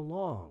carried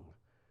along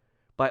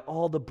by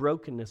all the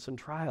brokenness and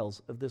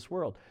trials of this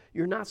world.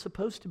 You're not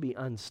supposed to be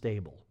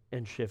unstable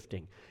and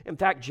shifting. In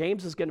fact,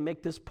 James is going to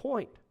make this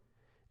point.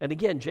 And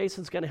again,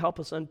 Jason's going to help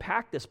us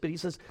unpack this, but he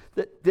says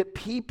that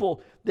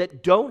people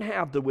that don't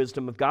have the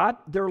wisdom of God,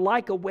 they're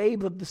like a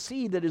wave of the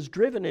sea that is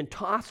driven and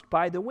tossed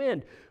by the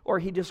wind. Or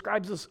he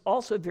describes us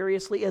also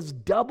variously as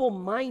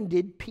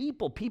double-minded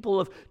people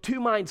of two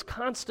minds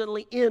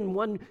constantly in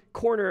one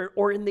corner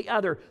or in the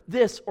other,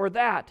 this or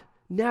that,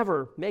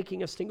 never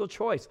making a single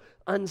choice,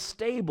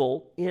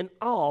 unstable in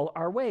all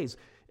our ways.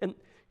 And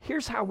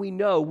here's how we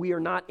know we are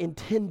not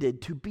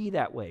intended to be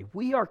that way.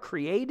 We are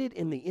created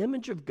in the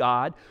image of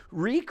God,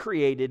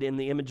 recreated in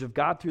the image of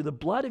God through the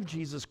blood of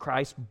Jesus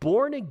Christ,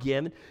 born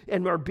again,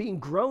 and are being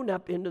grown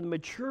up into the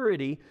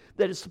maturity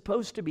that is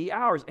supposed to be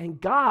ours. And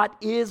God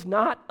is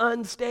not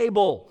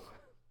unstable.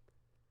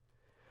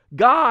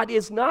 God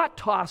is not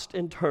tossed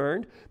and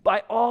turned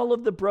by all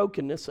of the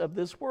brokenness of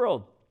this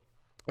world.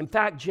 In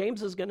fact,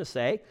 James is going to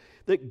say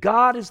that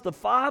God is the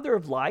Father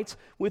of lights,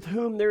 with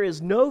whom there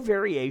is no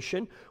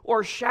variation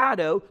or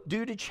shadow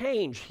due to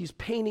change. He's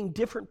painting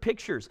different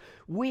pictures.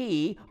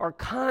 We are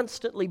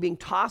constantly being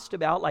tossed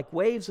about like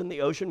waves in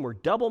the ocean. We're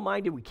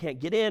double-minded. We can't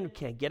get in, we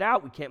can't get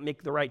out, we can't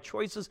make the right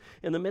choices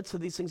in the midst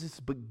of these things.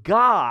 But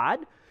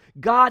God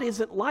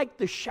isn't like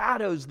the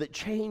shadows that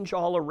change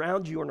all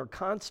around you and are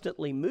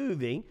constantly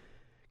moving.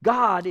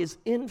 God is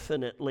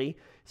infinitely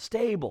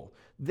stable.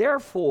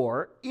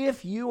 Therefore,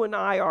 if you and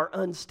I are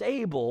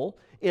unstable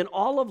in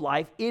all of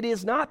life, it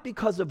is not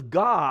because of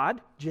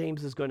God,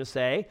 James is going to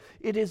say.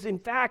 It is in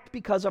fact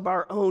because of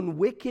our own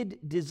wicked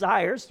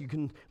desires. You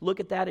can look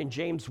at that in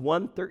James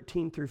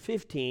 1:13 through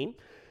 15.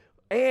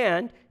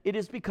 And it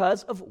is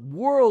because of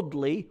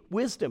worldly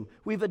wisdom.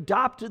 We've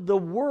adopted the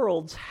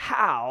world's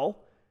how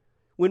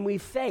when we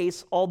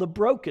face all the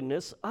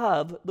brokenness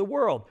of the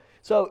world.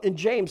 So in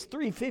James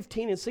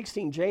 3:15 and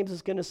 16, James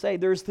is going to say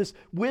there's this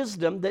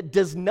wisdom that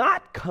does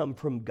not come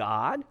from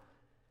God,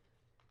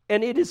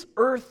 and it is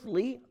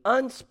earthly,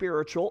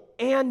 unspiritual,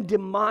 and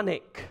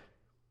demonic.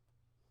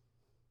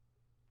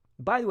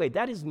 By the way,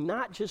 that is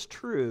not just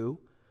true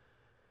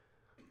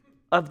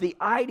of the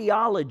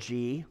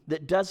ideology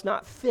that does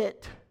not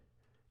fit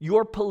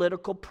your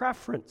political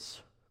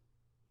preference.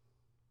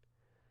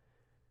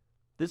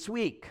 This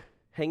week,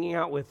 hanging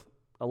out with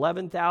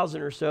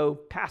 11,000 or so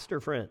pastor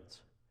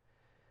friends,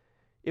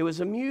 it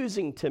was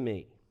amusing to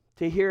me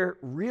to hear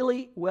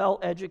really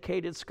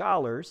well-educated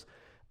scholars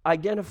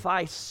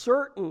identify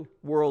certain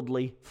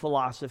worldly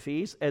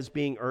philosophies as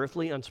being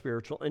earthly,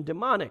 unspiritual, and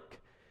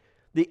demonic.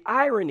 The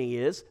irony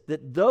is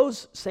that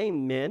those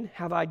same men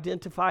have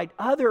identified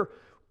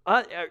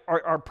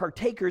are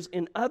partakers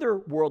in other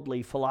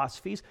worldly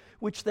philosophies,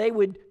 which they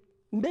would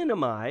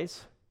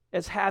minimize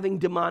as having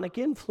demonic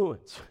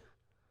influence.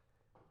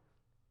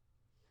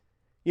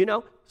 You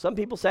know, some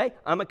people say,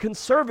 I'm a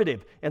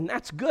conservative, and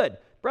that's good.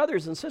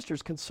 Brothers and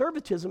sisters,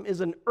 conservatism is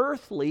an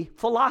earthly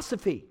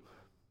philosophy.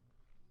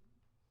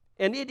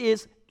 And it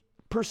is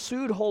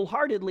pursued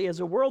wholeheartedly as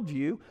a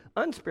worldview,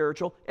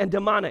 unspiritual, and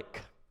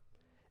demonic.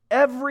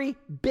 Every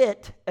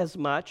bit as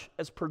much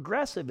as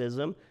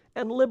progressivism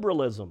and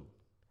liberalism.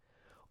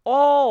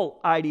 All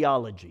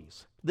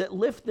ideologies that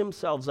lift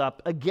themselves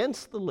up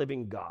against the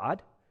living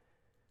God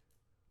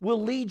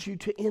will lead you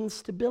to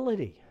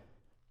instability.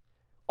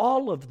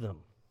 All of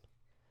them.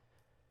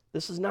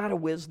 This is not a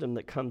wisdom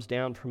that comes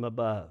down from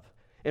above.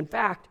 In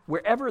fact,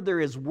 wherever there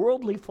is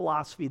worldly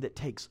philosophy that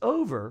takes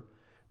over,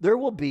 there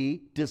will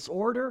be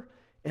disorder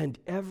and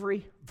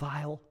every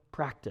vile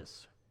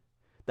practice.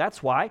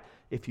 That's why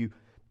if you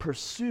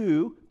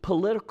pursue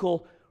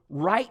political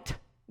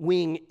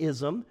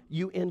right-wingism,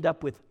 you end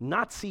up with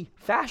Nazi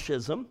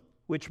fascism,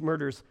 which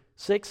murders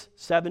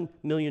 6-7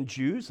 million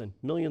Jews and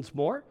millions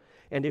more.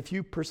 And if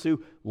you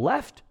pursue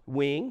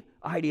left-wing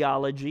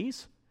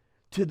ideologies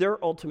to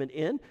their ultimate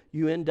end,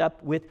 you end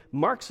up with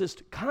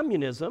Marxist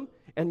communism,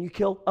 and you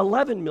kill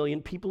 11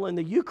 million people in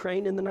the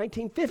Ukraine in the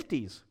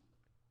 1950s.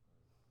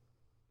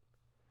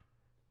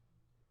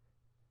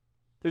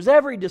 There's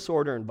every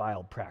disorder and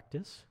vile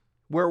practice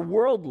where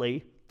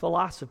worldly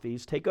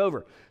philosophies take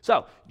over.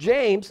 So,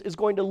 James is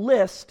going to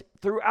list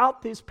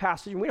throughout this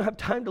passage, and we don't have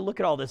time to look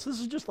at all this. This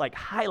is just like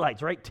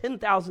highlights, right?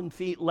 10,000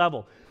 feet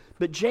level.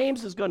 But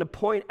James is going to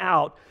point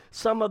out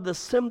some of the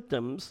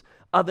symptoms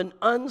of an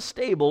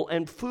unstable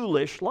and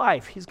foolish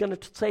life. He's going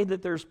to say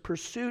that there's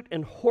pursuit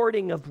and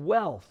hoarding of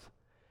wealth,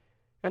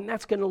 and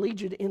that's going to lead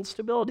you to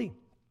instability.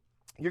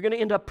 You're going to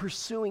end up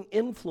pursuing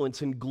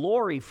influence and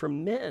glory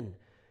from men.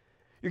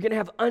 You're going to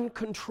have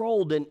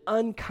uncontrolled and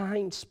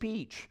unkind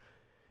speech.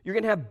 You're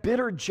going to have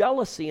bitter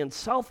jealousy and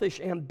selfish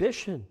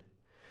ambition.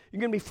 You're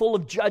going to be full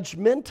of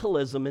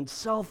judgmentalism and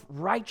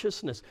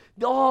self-righteousness.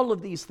 All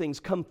of these things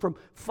come from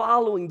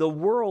following the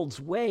world's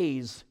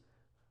ways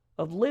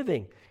of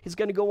living. He's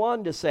going to go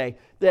on to say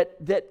that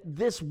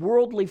this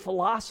worldly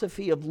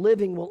philosophy of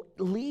living will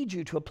lead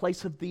you to a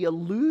place of the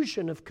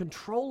illusion of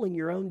controlling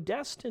your own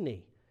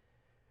destiny.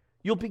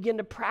 You'll begin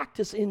to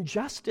practice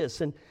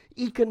injustice and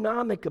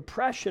economic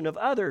oppression of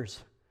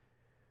others.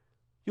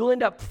 You'll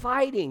end up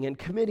fighting and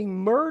committing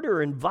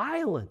murder and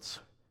violence.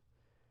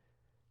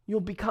 You'll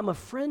become a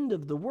friend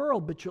of the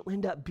world, but you'll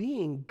end up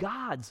being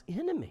God's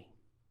enemy.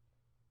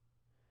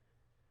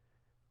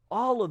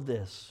 All of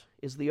this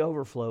is the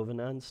overflow of an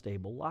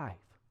unstable life.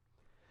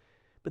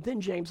 But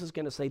then James is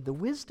going to say the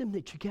wisdom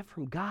that you get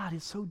from God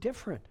is so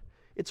different.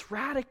 It's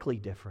radically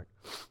different.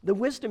 The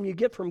wisdom you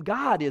get from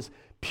God is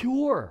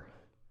pure.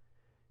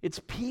 It's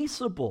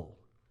peaceable.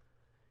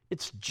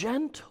 It's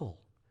gentle.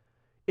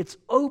 It's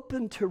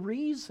open to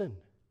reason.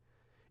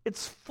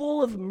 It's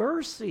full of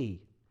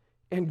mercy.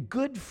 and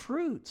good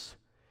fruits.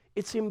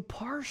 It's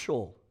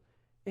impartial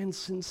and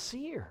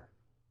sincere.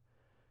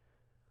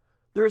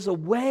 There's a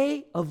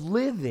way of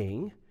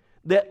living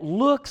that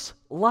looks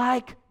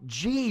like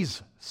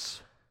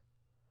Jesus.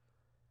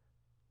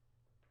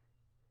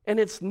 And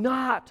it's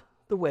not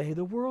the way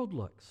the world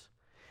looks.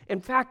 In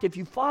fact, if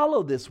you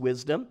follow this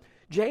wisdom,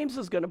 James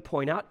is going to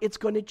point out it's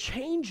going to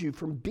change you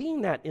from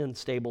being that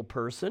unstable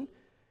person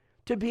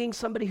to being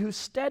somebody who's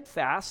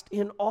steadfast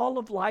in all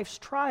of life's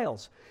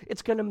trials.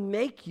 It's going to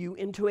make you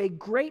into a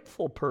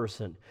grateful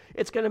person.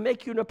 It's going to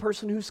make you into a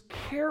person who's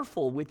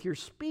careful with your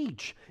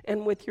speech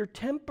and with your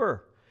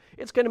temper.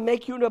 It's going to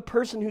make you into a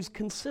person who's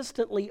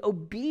consistently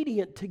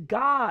obedient to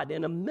God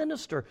and a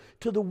minister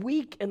to the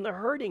weak and the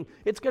hurting.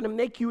 It's going to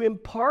make you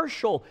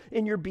impartial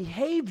in your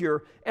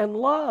behavior and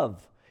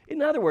love.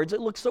 In other words,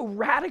 it looks so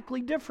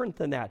radically different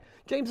than that.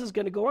 James is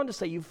going to go on to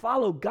say you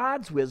follow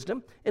God's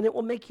wisdom and it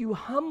will make you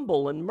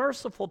humble and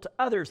merciful to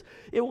others.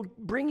 It will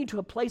bring you to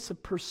a place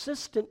of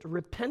persistent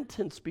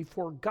repentance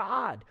before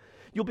God.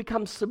 You'll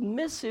become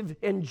submissive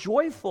and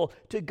joyful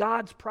to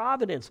God's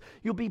providence.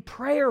 You'll be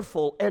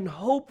prayerful and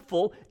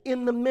hopeful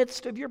in the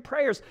midst of your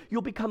prayers.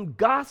 You'll become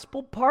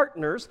gospel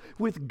partners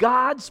with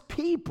God's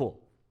people.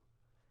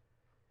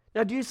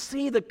 Now, do you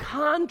see the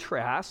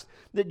contrast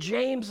that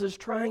James is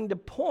trying to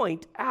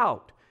point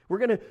out? We're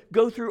going to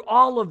go through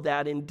all of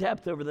that in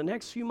depth over the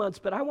next few months,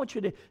 but I want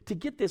you to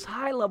get this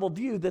high-level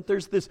view that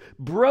there's this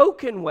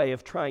broken way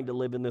of trying to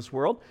live in this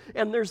world,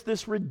 and there's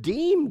this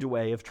redeemed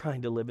way of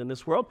trying to live in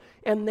this world,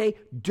 and they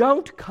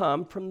don't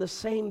come from the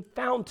same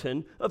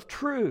fountain of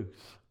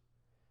truth.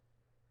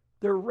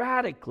 They're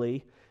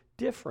radically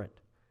different.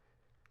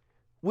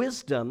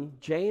 Wisdom,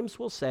 James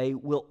will say,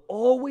 will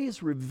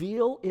always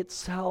reveal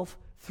itself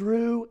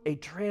through a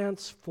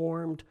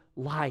transformed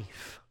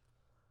life.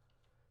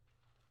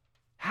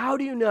 How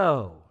do you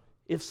know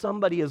if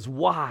somebody is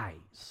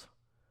wise?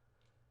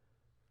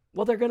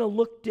 Well, they're going to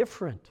look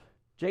different.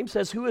 James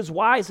says, who is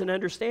wise and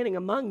understanding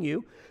among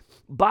you?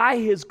 By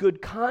his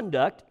good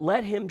conduct,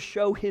 let him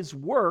show his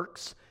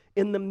works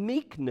in the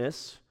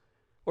meekness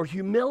or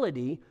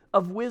humility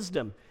of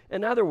wisdom.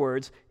 In other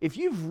words, if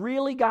you've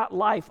really got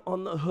life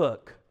on the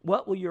hook,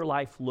 what will your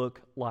life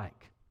look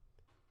like?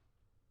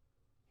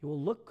 It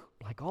will look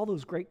like all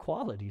those great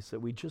qualities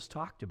that we just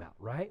talked about,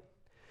 right?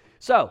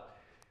 So,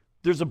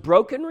 there's a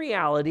broken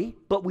reality,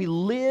 but we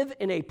live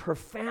in a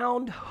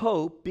profound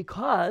hope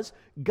because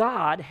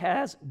God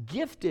has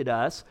gifted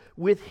us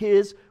with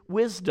his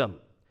wisdom.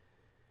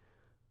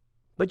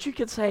 But you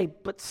could say,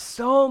 but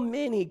so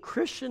many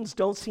Christians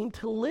don't seem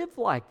to live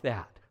like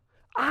that.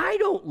 I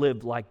don't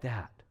live like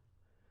that.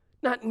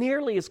 Not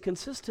nearly as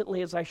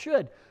consistently as I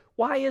should.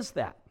 Why is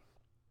that?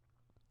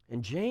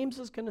 And James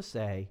is going to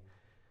say,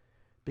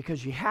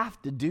 because you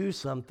have to do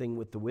something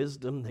with the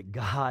wisdom that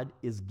God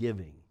is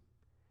giving.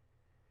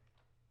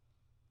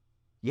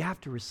 You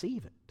have to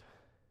receive it.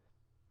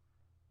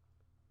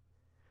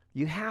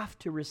 You have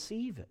to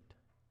receive it.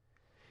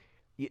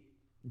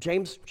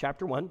 James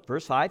chapter 1,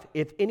 verse 5,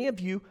 if any of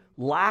you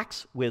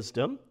lacks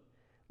wisdom,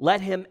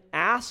 let him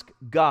ask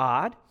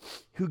God,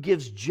 who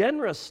gives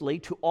generously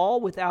to all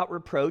without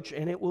reproach,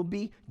 and it will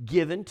be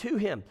given to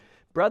him.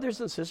 Brothers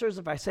and sisters,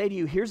 if I say to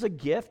you, here's a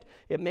gift,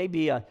 it may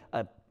be a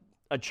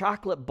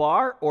chocolate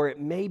bar, or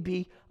it may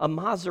be a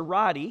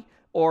Maserati,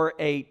 or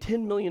a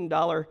 $10 million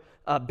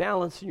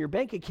balance in your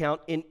bank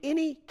account. In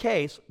any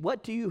case,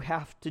 what do you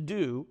have to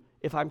do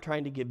if I'm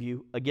trying to give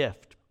you a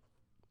gift?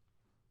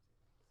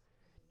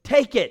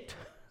 Take it.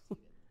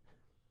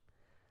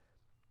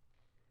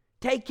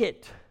 Take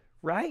it,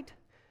 right?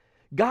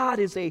 God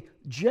is a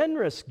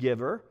generous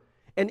giver,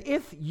 and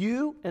if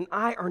you and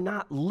I are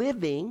not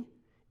living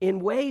in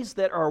ways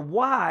that are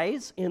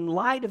wise in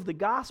light of the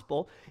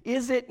gospel,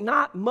 is it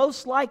not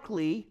most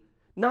likely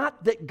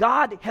not that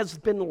God has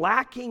been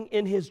lacking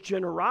in his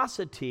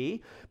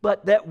generosity,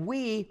 but that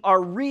we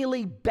are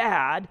really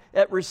bad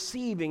at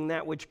receiving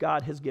that which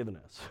God has given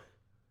us?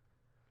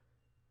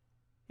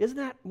 Isn't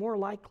that more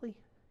likely?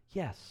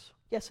 Yes.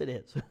 Yes, it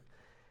is.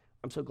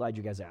 I'm so glad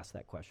you guys asked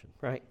that question,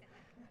 right?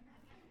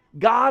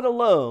 God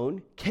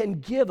alone can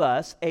give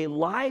us a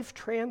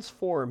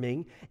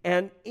life-transforming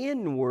and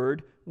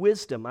inward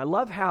wisdom. I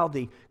love how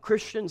the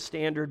Christian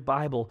Standard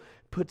Bible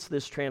puts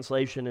this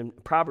translation in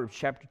Proverbs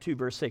chapter 2,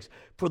 verse 6.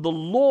 For the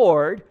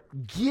Lord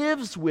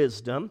gives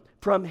wisdom,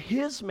 from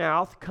his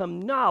mouth come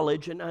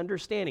knowledge and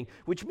understanding.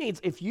 Which means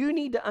if you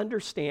need to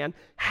understand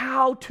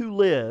how to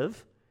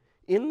live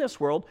in this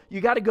world,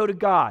 you got to go to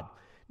God.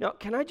 Now,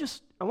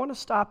 I want to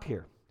stop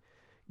here.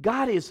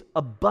 God is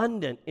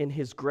abundant in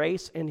his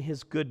grace and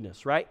his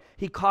goodness, right?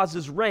 He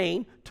causes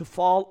rain to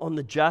fall on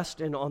the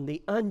just and on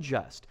the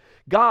unjust.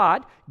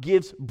 God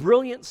gives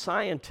brilliant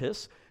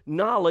scientists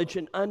knowledge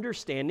and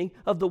understanding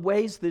of the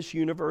ways this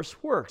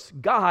universe works.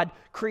 God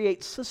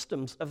creates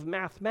systems of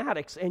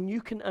mathematics, and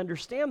you can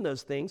understand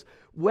those things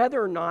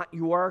whether or not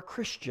you are a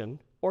Christian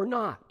or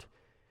not.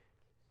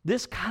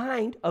 This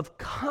kind of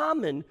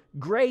common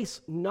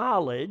grace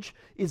knowledge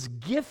is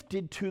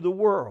gifted to the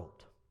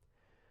world.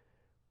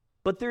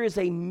 But there is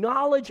a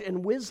knowledge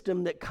and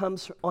wisdom that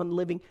comes on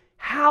living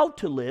how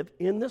to live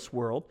in this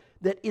world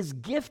that is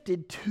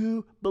gifted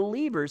to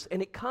believers,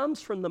 and it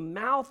comes from the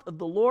mouth of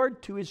the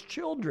Lord to his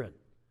children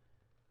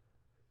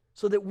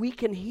so that we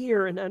can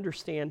hear and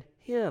understand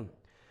him.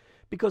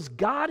 Because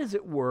God is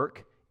at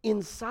work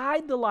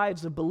inside the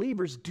lives of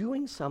believers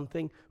doing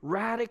something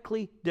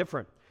radically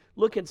different.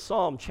 Look at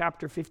Psalm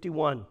chapter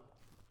 51.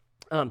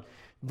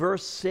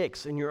 Verse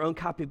 6 in your own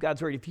copy of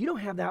God's Word. If you don't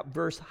have that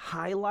verse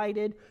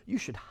highlighted, you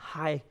should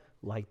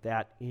highlight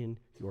that in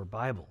your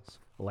Bibles,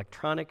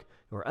 electronic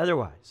or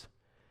otherwise.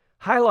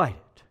 Highlight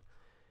it.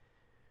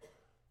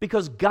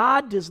 Because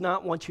God does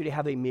not want you to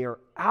have a mere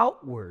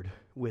outward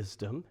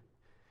wisdom.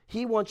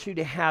 He wants you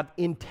to have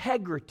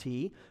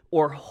integrity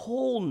or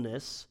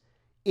wholeness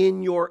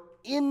in your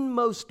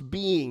inmost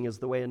being, is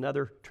the way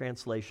another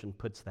translation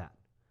puts that.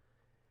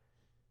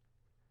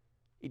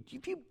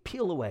 If you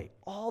peel away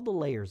all the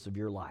layers of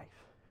your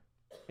life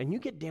and you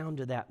get down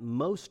to that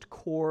most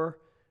core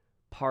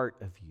part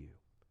of you,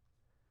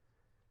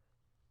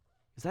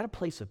 is that a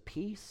place of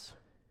peace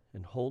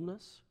and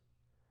wholeness?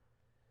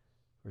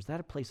 Or is that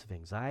a place of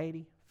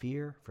anxiety,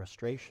 fear,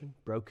 frustration,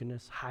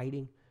 brokenness,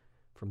 hiding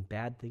from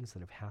bad things that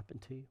have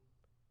happened to you?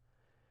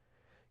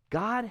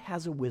 God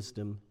has a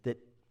wisdom that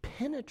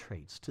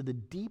penetrates to the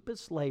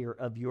deepest layer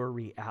of your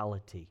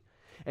reality.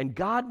 And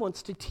God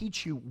wants to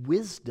teach you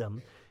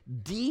wisdom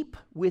deep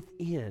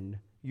within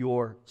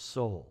your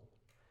soul.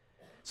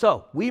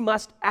 So we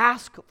must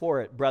ask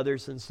for it,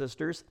 brothers and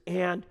sisters,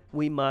 and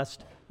we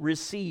must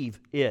receive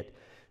it.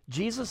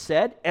 Jesus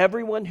said,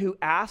 everyone who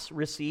asks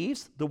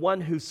receives, the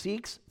one who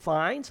seeks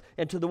finds,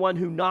 and to the one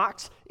who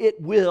knocks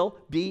it will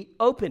be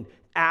opened.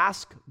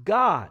 Ask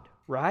God,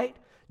 right?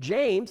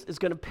 James is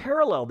going to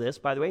parallel this,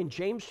 by the way, in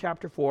James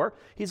chapter 4.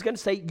 He's going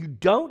to say, you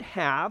don't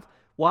have,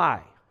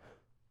 why?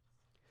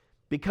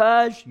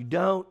 Because you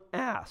don't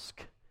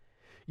ask.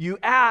 You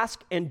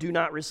ask and do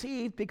not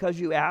receive because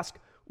you ask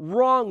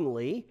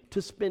wrongly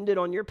to spend it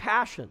on your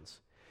passions.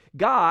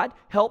 God,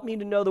 help me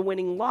to know the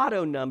winning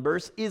lotto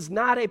numbers is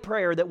not a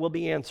prayer that will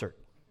be answered.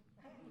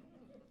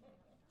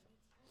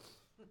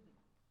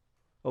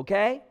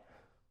 Okay?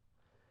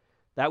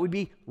 That would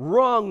be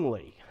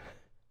wrongly.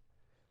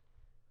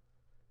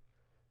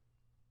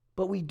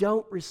 But we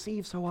don't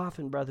receive so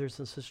often, brothers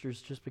and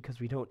sisters, just because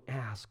we don't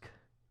ask.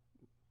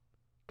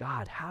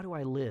 God, how do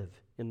I live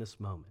in this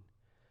moment?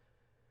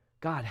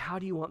 God, how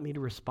do you want me to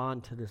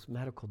respond to this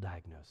medical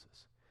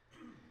diagnosis?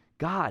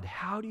 God,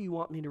 how do you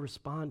want me to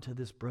respond to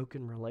this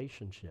broken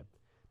relationship,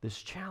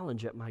 this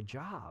challenge at my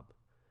job?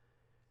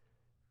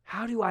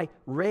 How do I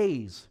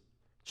raise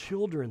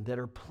children that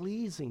are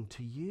pleasing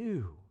to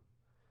you?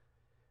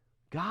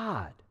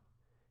 God,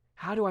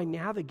 how do I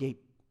navigate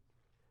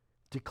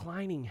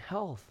declining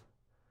health,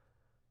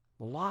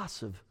 the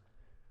loss of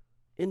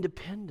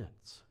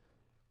independence?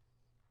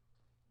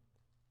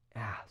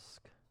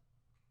 Ask.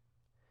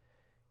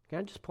 Can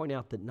I just point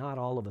out that not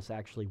all of us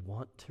actually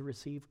want to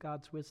receive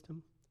God's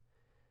wisdom?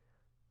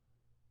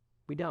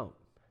 We don't,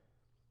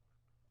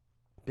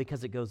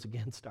 because it goes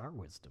against our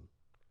wisdom.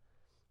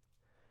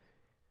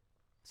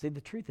 See,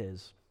 the truth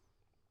is,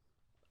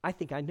 I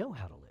think I know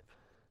how to live.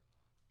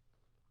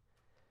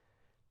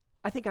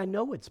 I think I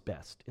know what's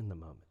best in the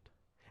moment.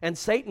 And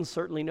Satan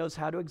certainly knows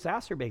how to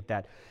exacerbate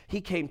that. He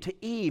came to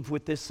Eve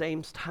with this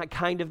same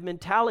kind of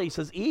mentality. He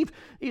says, Eve,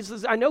 he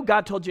says, I know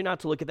God told you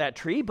not to look at that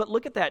tree, but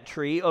look at that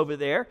tree over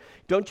there.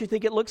 Don't you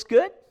think it looks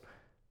good?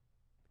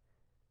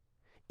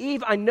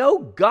 Eve, I know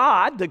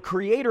God, the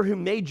creator who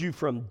made you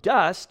from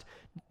dust,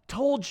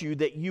 told you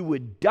that you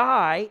would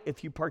die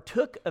if you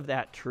partook of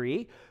that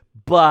tree,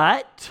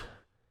 but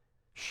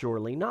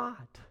surely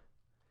not.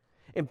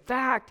 In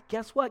fact,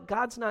 guess what?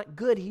 God's not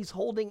good. He's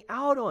holding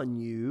out on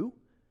you.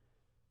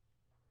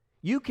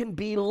 You can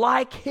be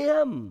like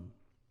him.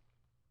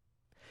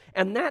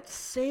 And that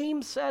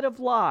same set of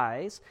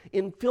lies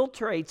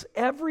infiltrates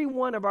every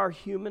one of our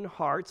human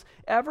hearts,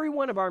 every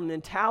one of our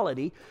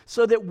mentality,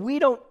 so that we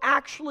don't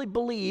actually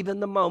believe in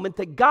the moment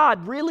that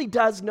God really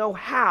does know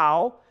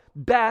how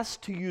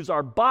best to use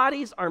our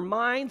bodies, our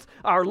minds,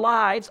 our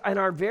lives, and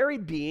our very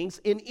beings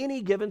in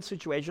any given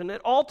situation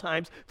at all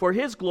times for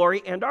his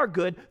glory and our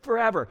good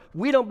forever.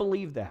 We don't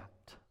believe that.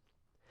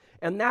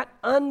 And that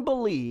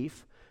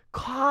unbelief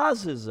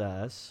causes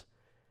us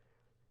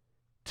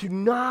to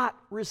not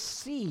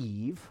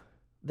receive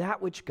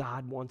that which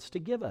God wants to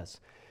give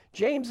us.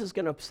 James is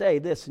going to say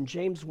this in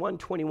James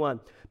 1:21,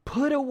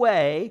 put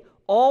away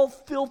all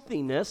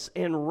filthiness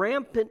and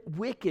rampant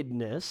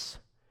wickedness.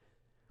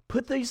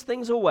 Put these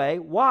things away.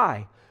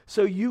 Why?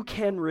 So you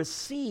can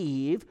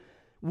receive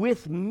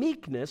with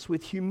meekness,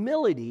 with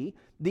humility,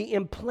 the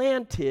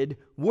implanted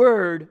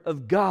word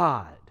of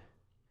God.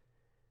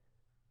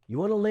 You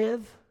want to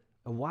live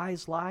a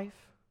wise life?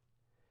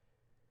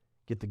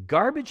 Get the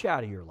garbage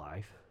out of your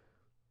life.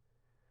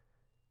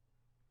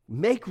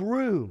 Make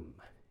room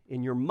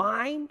in your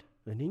mind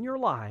and in your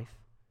life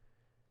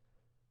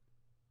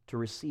to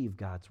receive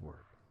God's word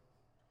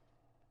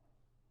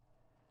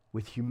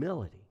with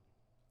humility.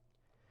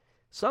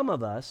 Some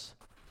of us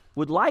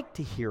would like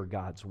to hear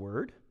God's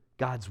word,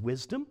 God's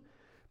wisdom,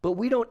 but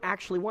we don't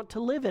actually want to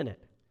live in it.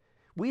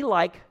 We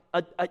like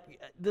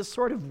this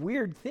sort of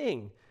weird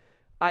thing.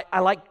 I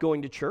like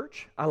going to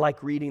church. I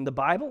like reading the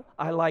Bible.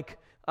 I like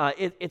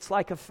it's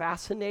like a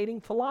fascinating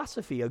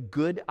philosophy, a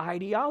good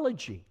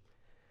ideology.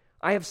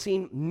 I have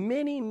seen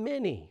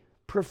many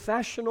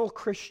professional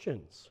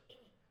Christians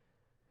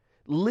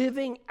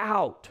living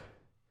out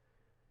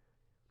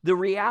the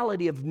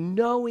reality of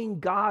knowing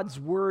God's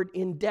word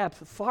in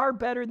depth far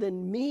better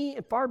than me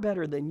and far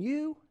better than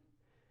you.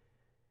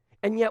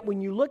 And yet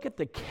when you look at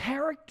the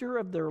character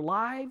of their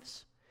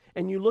lives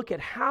and you look at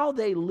how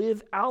they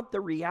live out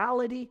the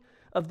reality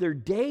of their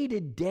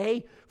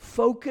day-to-day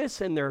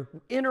focus and their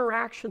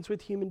interactions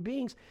with human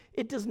beings,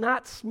 it does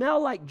not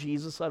smell like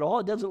Jesus at all.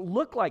 It doesn't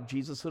look like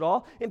Jesus at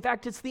all. In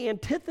fact, it's the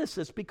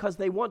antithesis because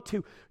they want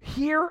to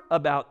hear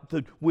about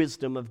the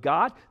wisdom of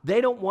God.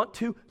 They don't want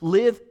to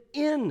live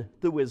in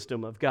the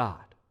wisdom of God.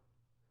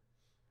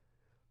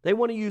 They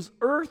want to use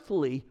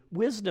earthly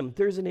wisdom.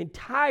 There's an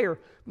entire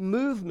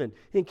movement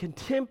in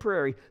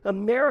contemporary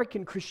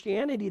American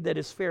Christianity that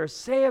is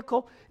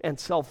pharisaical and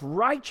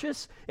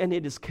self-righteous, and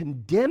it is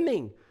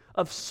condemning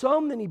of so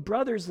many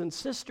brothers and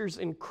sisters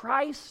in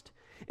Christ,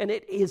 and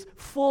it is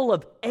full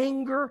of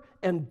anger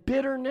and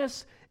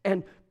bitterness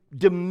and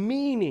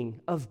demeaning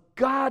of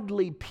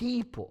godly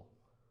people.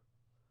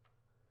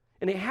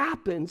 And it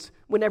happens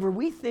whenever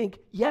we think,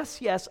 yes,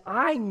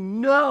 I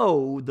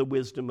know the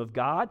wisdom of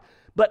God,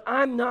 but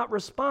I'm not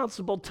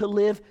responsible to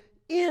live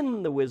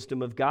in the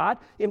wisdom of God.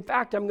 In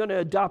fact, I'm going to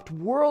adopt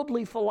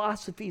worldly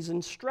philosophies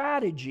and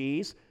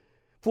strategies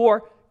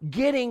for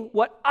getting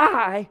what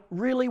I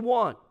really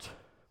want.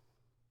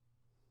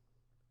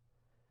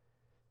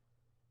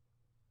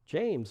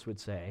 James would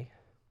say,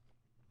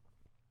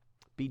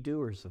 be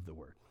doers of the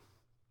word.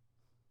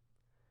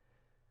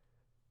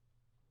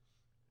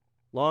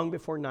 Long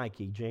before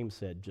Nike, James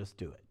said, just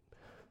do it.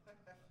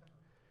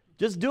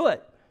 Just do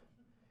it.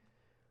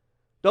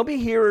 Don't be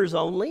hearers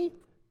only,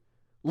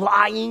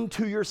 lying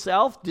to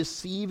yourself,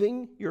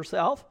 deceiving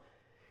yourself.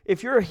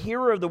 If you're a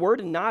hearer of the word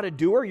and not a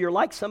doer, you're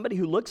like somebody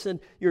who looks in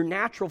your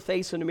natural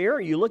face in a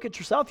mirror. You look at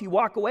yourself, you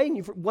walk away, and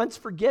you once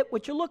forget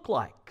what you look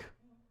like.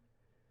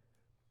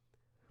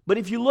 But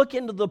if you look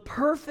into the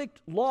perfect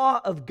law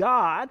of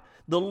God,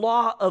 the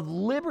law of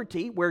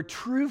liberty, where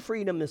true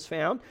freedom is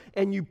found,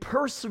 and you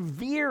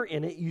persevere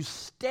in it, you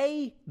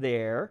stay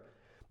there,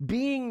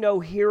 being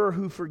no hearer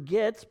who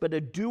forgets, but a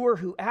doer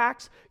who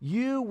acts,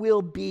 you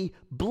will be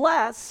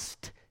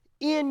blessed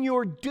in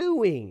your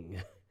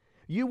doing.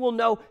 You will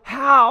know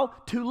how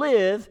to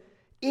live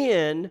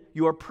in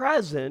your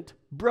present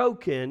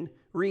broken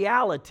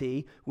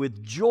reality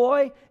with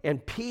joy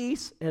and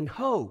peace and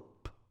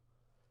hope.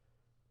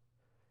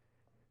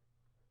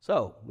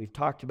 So, we've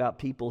talked about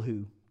people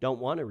who don't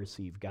want to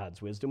receive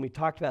God's wisdom. We've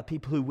talked about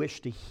people who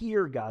wish to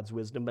hear God's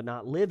wisdom but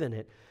not live in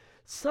it.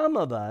 Some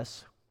of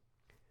us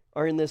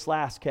are in this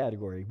last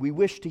category. We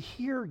wish to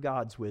hear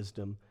God's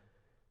wisdom,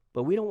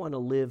 but we don't want to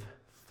live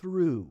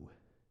through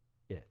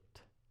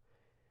it.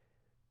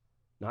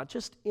 Not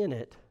just in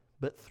it,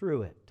 but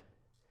through it.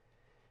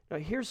 Now,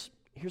 here's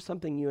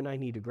something you and I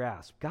need to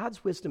grasp.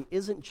 God's wisdom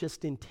isn't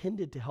just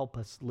intended to help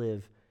us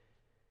live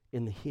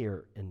in the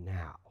here and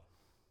now.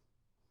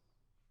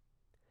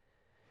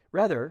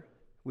 Rather,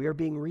 we are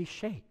being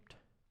reshaped.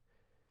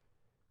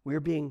 We are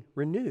being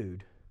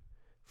renewed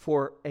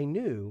for a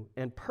new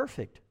and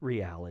perfect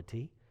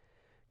reality.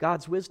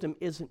 God's wisdom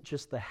isn't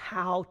just the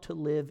how to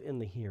live in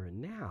the here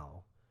and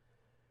now.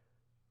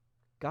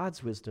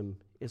 God's wisdom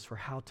is for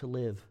how to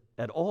live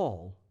at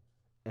all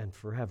and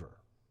forever.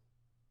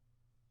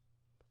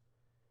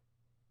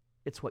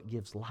 It's what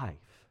gives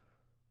life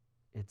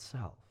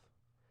itself.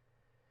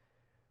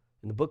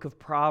 In the book of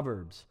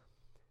Proverbs,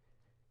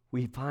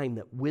 we find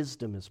that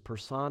wisdom is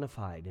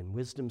personified, and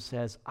wisdom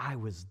says, I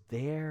was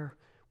there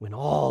when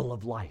all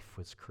of life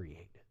was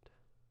created.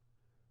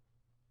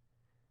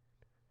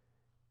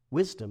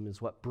 Wisdom is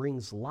what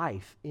brings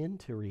life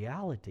into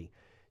reality.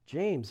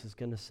 James is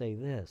going to say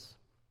this: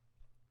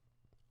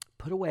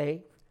 put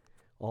away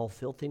all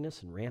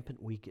filthiness and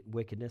rampant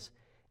wickedness,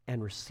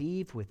 and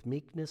receive with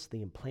meekness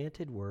the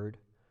implanted word,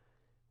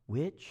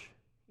 which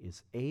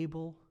is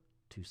able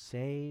to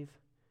save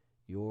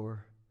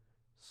your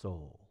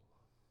soul.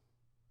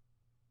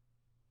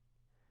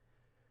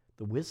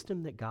 The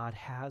wisdom that God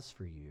has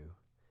for you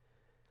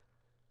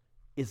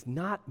is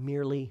not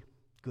merely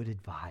good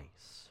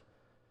advice.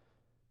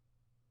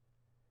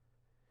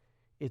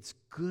 It's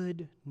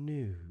good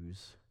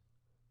news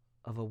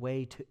of a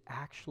way to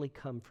actually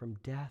come from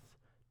death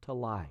to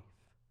life,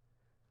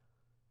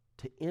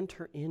 to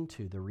enter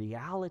into the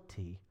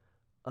reality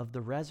of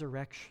the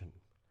resurrection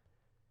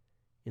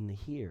in the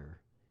here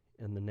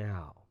and the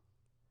now.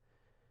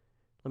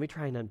 Let me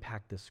try and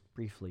unpack this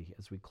briefly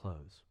as we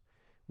close.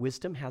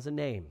 Wisdom has a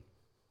name.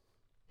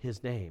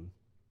 His name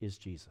is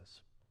Jesus.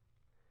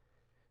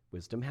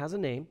 Wisdom has a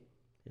name,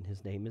 and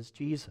his name is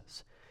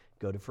Jesus.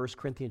 Go to 1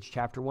 Corinthians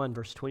chapter 1,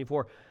 verse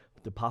 24.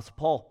 The Apostle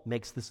Paul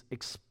makes this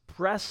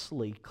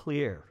expressly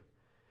clear.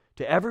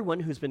 To everyone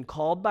who's been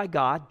called by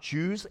God,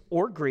 Jews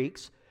or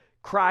Greeks,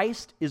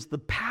 Christ is the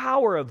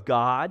power of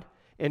God,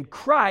 and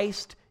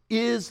Christ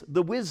is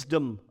the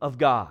wisdom of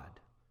God.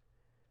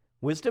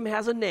 Wisdom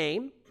has a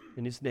name,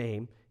 and his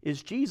name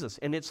is Jesus.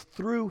 And it's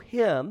through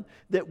him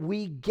that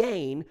we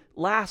gain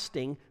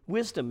lasting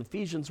wisdom.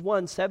 Ephesians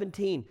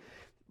 1:17.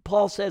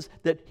 Paul says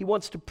that he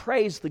wants to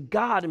praise the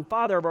God and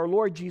Father of our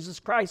Lord Jesus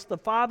Christ, the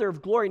Father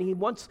of glory, and he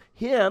wants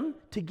him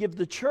to give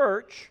the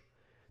church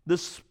the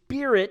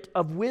spirit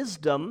of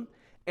wisdom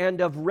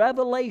and of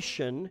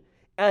revelation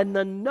and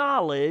the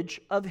knowledge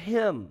of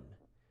him.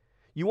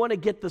 You want to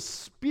get the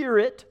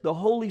Spirit, the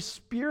Holy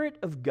Spirit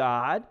of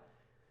God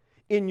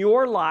in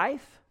your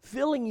life,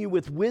 filling you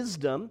with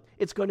wisdom.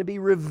 It's going to be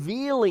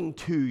revealing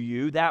to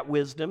you that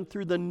wisdom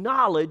through the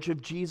knowledge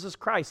of Jesus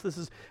Christ. This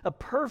is a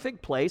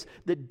perfect place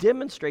that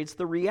demonstrates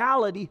the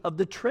reality of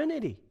the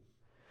Trinity.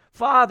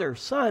 Father,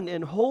 Son,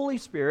 and Holy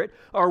Spirit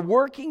are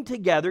working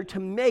together to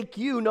make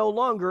you no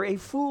longer a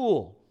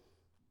fool,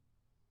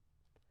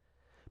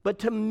 but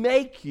to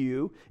make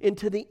you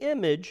into the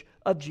image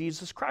of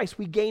Jesus Christ.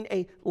 We gain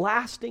a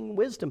lasting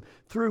wisdom.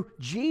 Through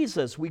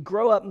Jesus, we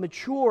grow up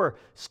mature,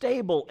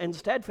 stable, and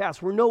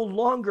steadfast. We're no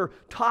longer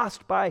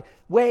tossed by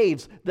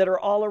waves that are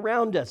all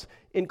around us.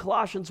 In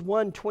Colossians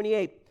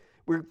 1:28,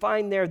 we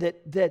find there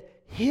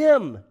that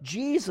him,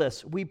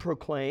 Jesus, we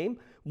proclaim,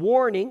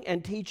 warning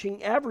and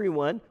teaching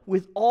everyone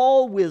with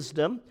all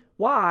wisdom.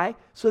 Why?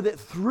 So that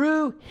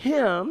through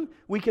him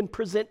we can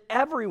present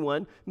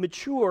everyone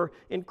mature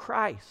in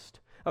Christ.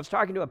 I was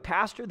talking to a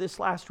pastor this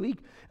last week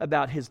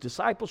about his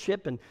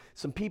discipleship and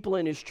some people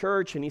in his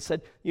church, and he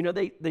said,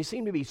 they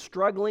seem to be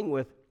struggling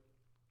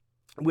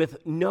with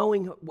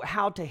knowing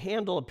how to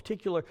handle a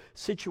particular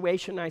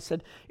situation. I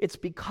said, it's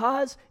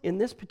because in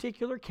this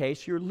particular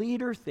case, your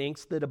leader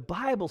thinks that a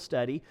Bible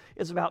study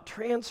is about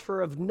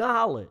transfer of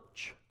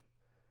knowledge.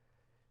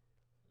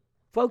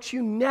 Folks,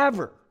 you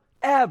never,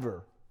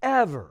 ever,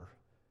 ever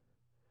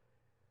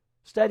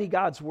study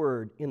God's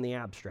Word in the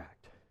abstract.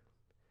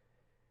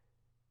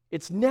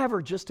 It's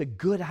never just a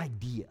good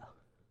idea.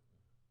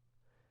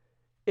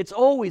 It's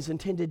always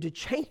intended to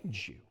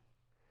change you.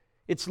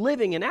 It's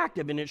living and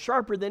active, and it's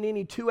sharper than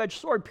any two-edged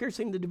sword,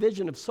 piercing the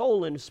division of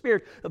soul and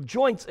spirit, of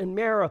joints and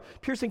marrow,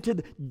 piercing to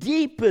the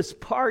deepest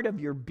part of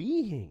your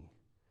being.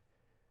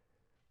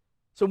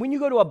 So when you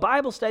go to a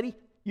Bible study,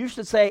 you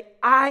should say,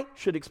 I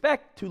should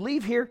expect to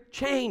leave here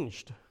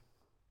changed.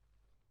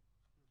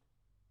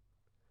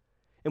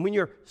 And when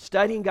you're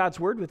studying God's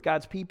Word with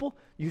God's people,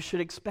 you should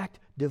expect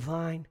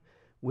divine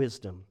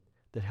wisdom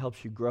that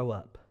helps you grow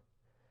up.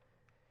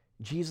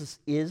 Jesus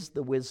is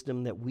the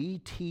wisdom that we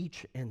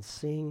teach and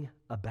sing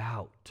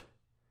about.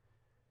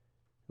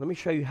 Let me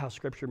show you how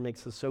Scripture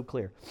makes this so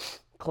clear.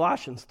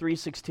 Colossians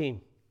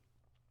 3:16.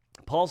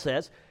 Paul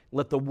says,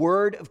 let the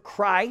word of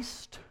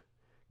Christ,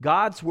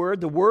 God's word,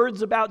 the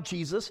words about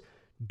Jesus,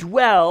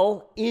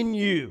 dwell in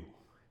you.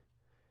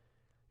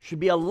 Should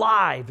be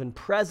alive and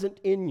present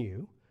in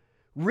you,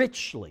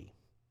 richly,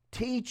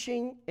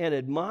 teaching and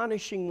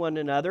admonishing one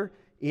another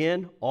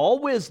in all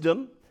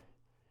wisdom,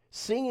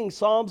 singing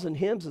psalms and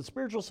hymns and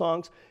spiritual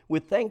songs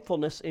with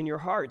thankfulness in your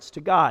hearts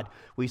to God.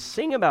 We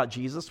sing about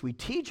Jesus, we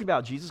teach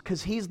about Jesus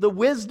because he's the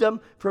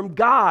wisdom from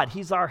God.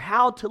 He's our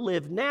how to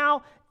live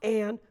now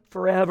and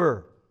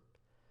forever.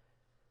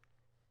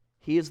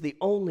 He is the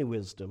only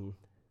wisdom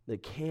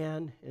that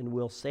can and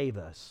will save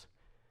us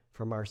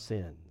from our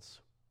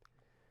sins.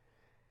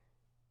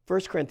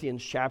 1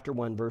 Corinthians chapter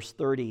 1, verse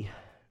 30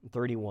 and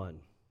 31.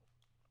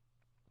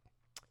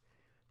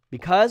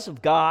 Because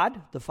of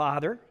God, the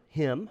Father,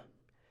 him,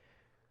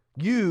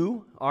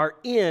 you are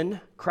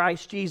in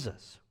Christ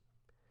Jesus,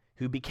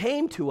 who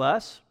became to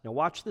us, now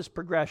watch this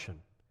progression,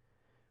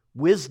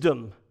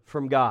 wisdom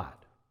from God.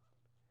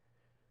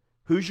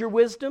 Who's your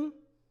wisdom?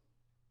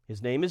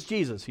 His name is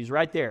Jesus. He's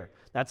right there.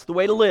 That's the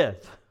way to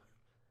live.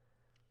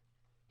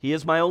 He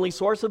is my only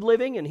source of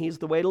living, and he's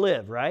the way to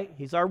live, right?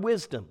 He's our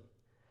wisdom.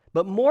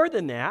 But more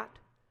than that,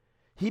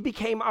 he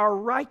became our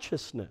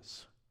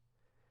righteousness,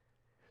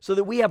 so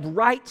that we have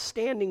right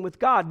standing with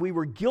God. We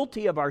were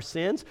guilty of our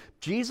sins.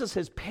 Jesus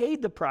has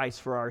paid the price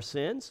for our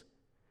sins.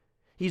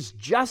 He's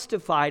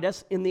justified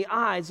us in the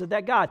eyes of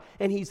that God,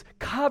 and he's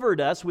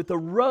covered us with a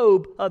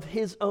robe of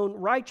his own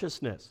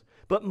righteousness.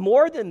 But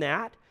more than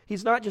that,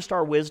 he's not just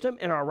our wisdom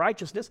and our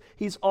righteousness,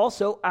 he's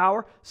also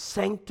our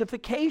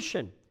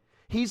sanctification.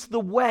 He's the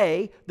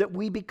way that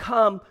we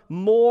become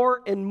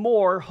more and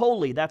more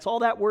holy. That's all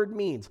that word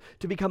means,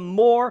 to become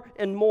more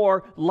and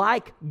more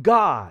like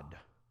God.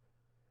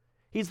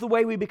 He's the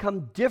way we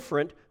become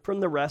different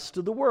from the rest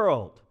of the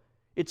world.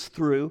 It's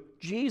through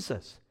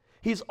Jesus.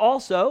 He's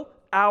also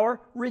our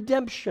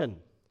redemption.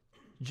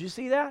 Did you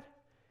see that?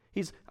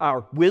 He's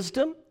our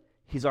wisdom,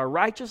 he's our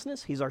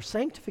righteousness, he's our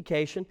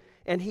sanctification,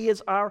 and he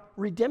is our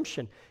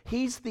redemption.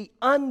 He's the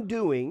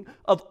undoing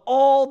of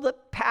all the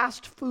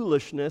past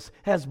foolishness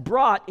has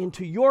brought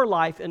into your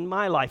life and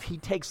my life. He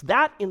takes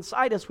that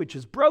inside us which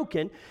is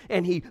broken,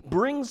 and he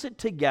brings it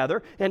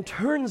together and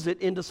turns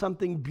it into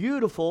something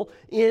beautiful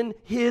in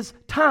his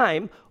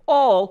time,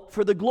 all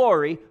for the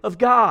glory of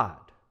God.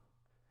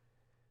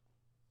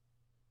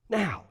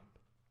 Now,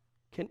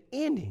 can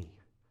any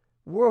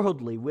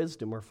worldly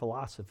wisdom or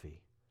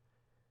philosophy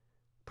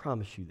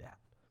promise you that?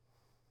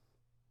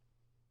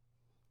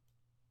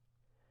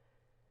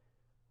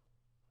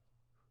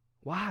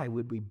 Why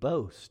would we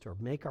boast or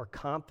make our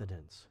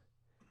confidence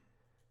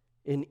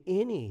in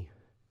any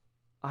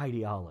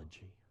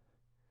ideology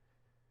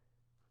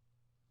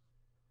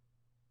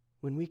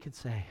when we could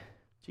say,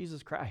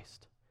 Jesus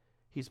Christ,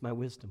 He's my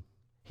wisdom,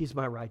 He's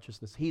my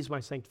righteousness, He's my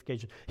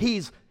sanctification,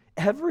 He's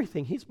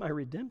everything, He's my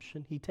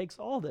redemption. He takes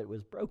all that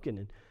was broken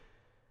and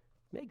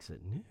makes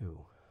it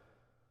new.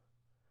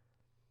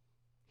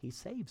 He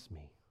saves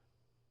me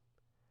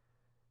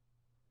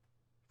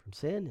from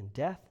sin and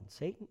death and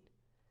Satan.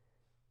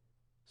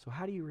 So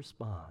how do you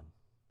respond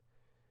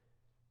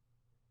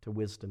to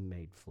wisdom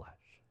made flesh?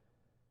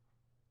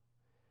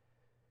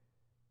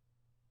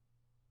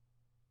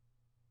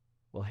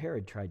 Well,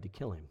 Herod tried to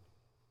kill him.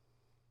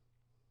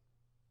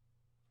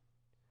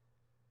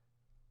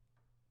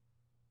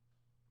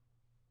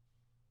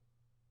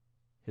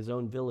 His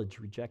own village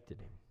rejected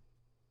him.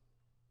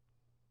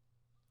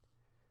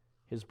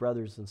 His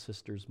brothers and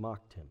sisters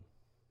mocked him.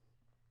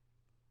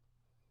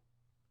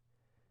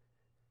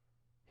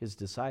 His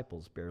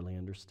disciples barely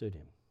understood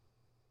him.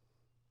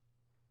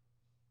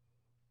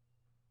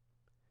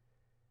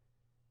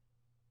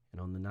 And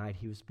on the night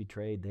he was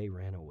betrayed, they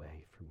ran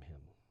away from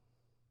him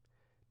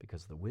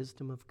because the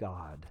wisdom of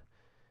God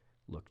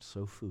looked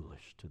so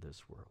foolish to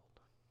this world.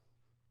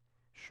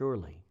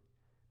 Surely,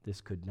 this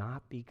could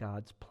not be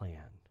God's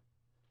plan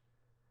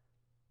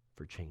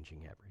for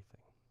changing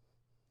everything.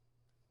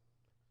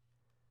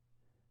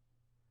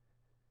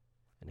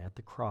 And at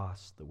the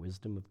cross, the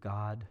wisdom of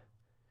God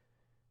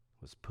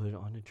was put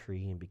on a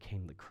tree and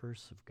became the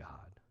curse of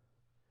God,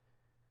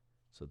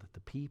 so that the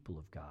people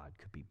of God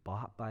could be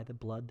bought by the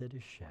blood that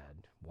is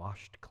shed,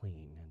 washed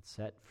clean, and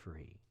set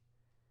free,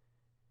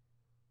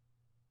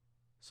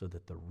 so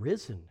that the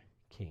risen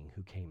King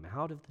who came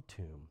out of the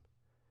tomb,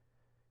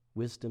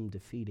 wisdom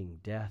defeating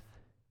death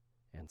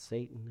and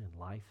Satan and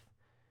life,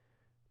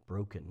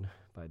 broken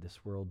by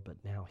this world but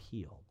now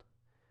healed,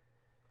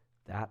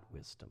 that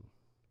wisdom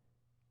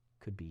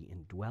could be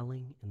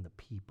indwelling in the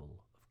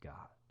people of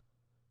God.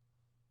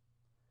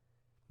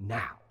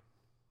 Now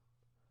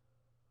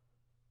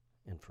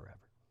and forever.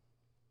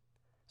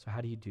 So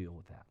how do you deal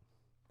with that?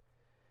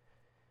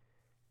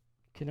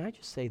 Can I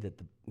just say that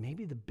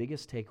maybe the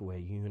biggest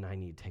takeaway you and I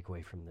need to take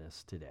away from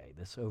this today,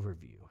 this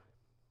overview,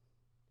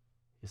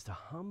 is to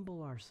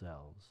humble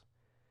ourselves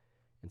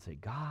and say,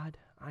 God,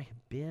 I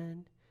have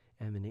been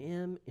and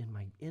am in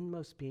my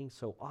inmost being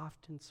so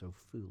often so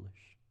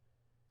foolish.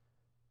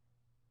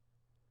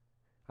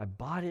 I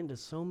bought into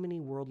so many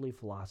worldly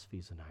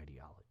philosophies and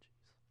ideologies.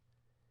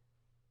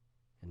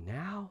 And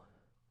now,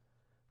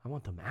 I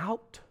want them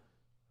out,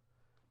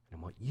 and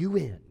I want you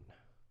in.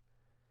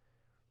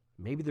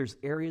 Maybe there's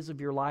areas of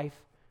your life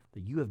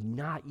that you have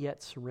not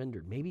yet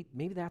surrendered.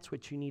 Maybe that's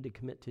what you need to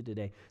commit to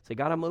today. Say,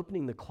 God, I'm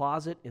opening the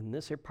closet in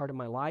this part of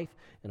my life,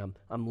 and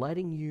I'm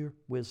letting your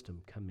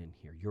wisdom come in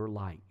here, your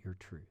light, your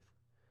truth.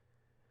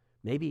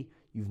 Maybe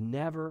you've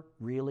never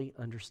really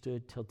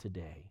understood till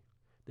today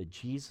that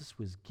Jesus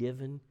was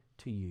given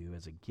to you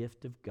as a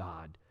gift of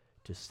God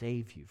to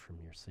save you from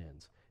your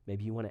sins.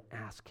 Maybe you want to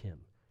ask Him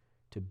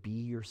to be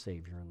your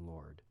Savior and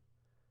Lord,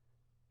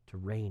 to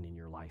reign in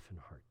your life and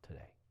heart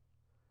today.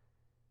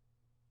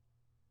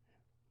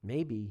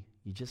 Maybe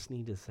you just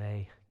need to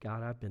say,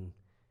 God, I've been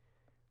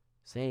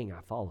saying I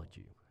followed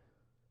you.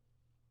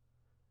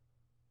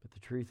 But the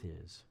truth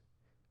is,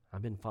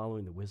 I've been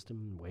following the wisdom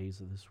and ways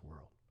of this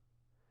world.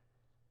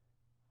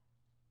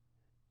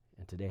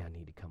 And today I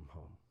need to come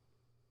home.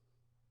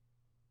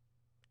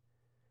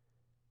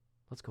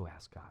 Let's go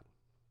ask God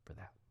for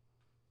that.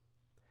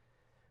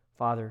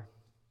 Father,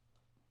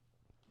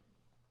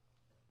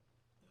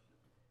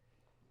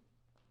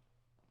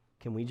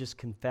 can we just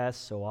confess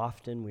so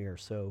often we are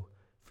so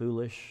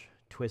foolish,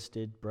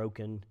 twisted,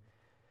 broken,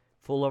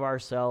 full of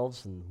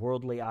ourselves and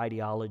worldly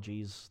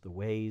ideologies, the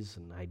ways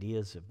and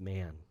ideas of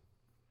man.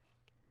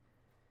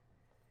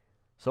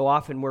 So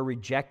often we're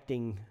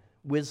rejecting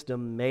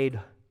wisdom made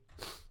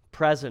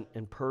present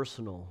and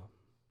personal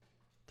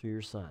through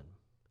your Son.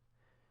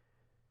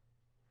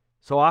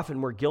 So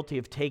often we're guilty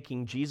of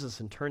taking Jesus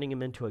and turning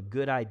Him into a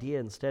good idea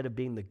instead of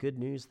being the good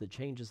news that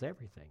changes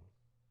everything.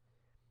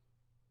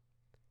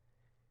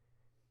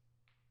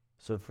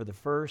 So for the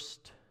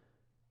first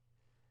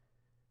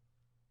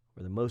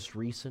or the most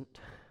recent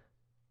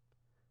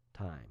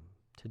time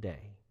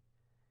today,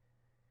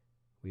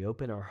 we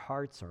open our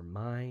hearts, our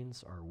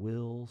minds, our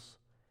wills,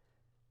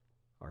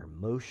 our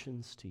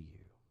emotions to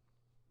you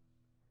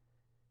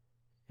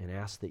and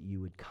ask that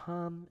you would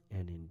come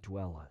and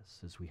indwell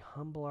us as we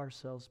humble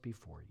ourselves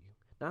before you,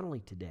 not only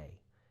today,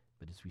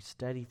 but as we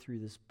study through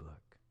this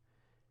book.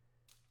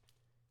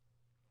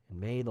 And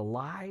may the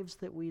lives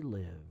that we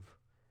live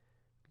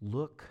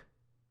look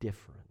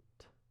different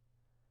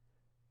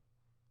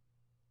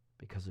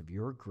because of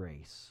your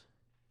grace,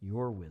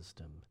 your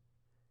wisdom,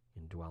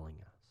 indwelling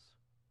us.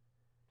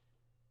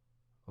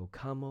 O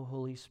come, O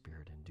Holy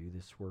Spirit, and do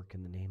this work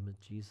in the name of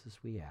Jesus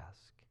we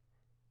ask.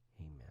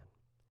 Amen.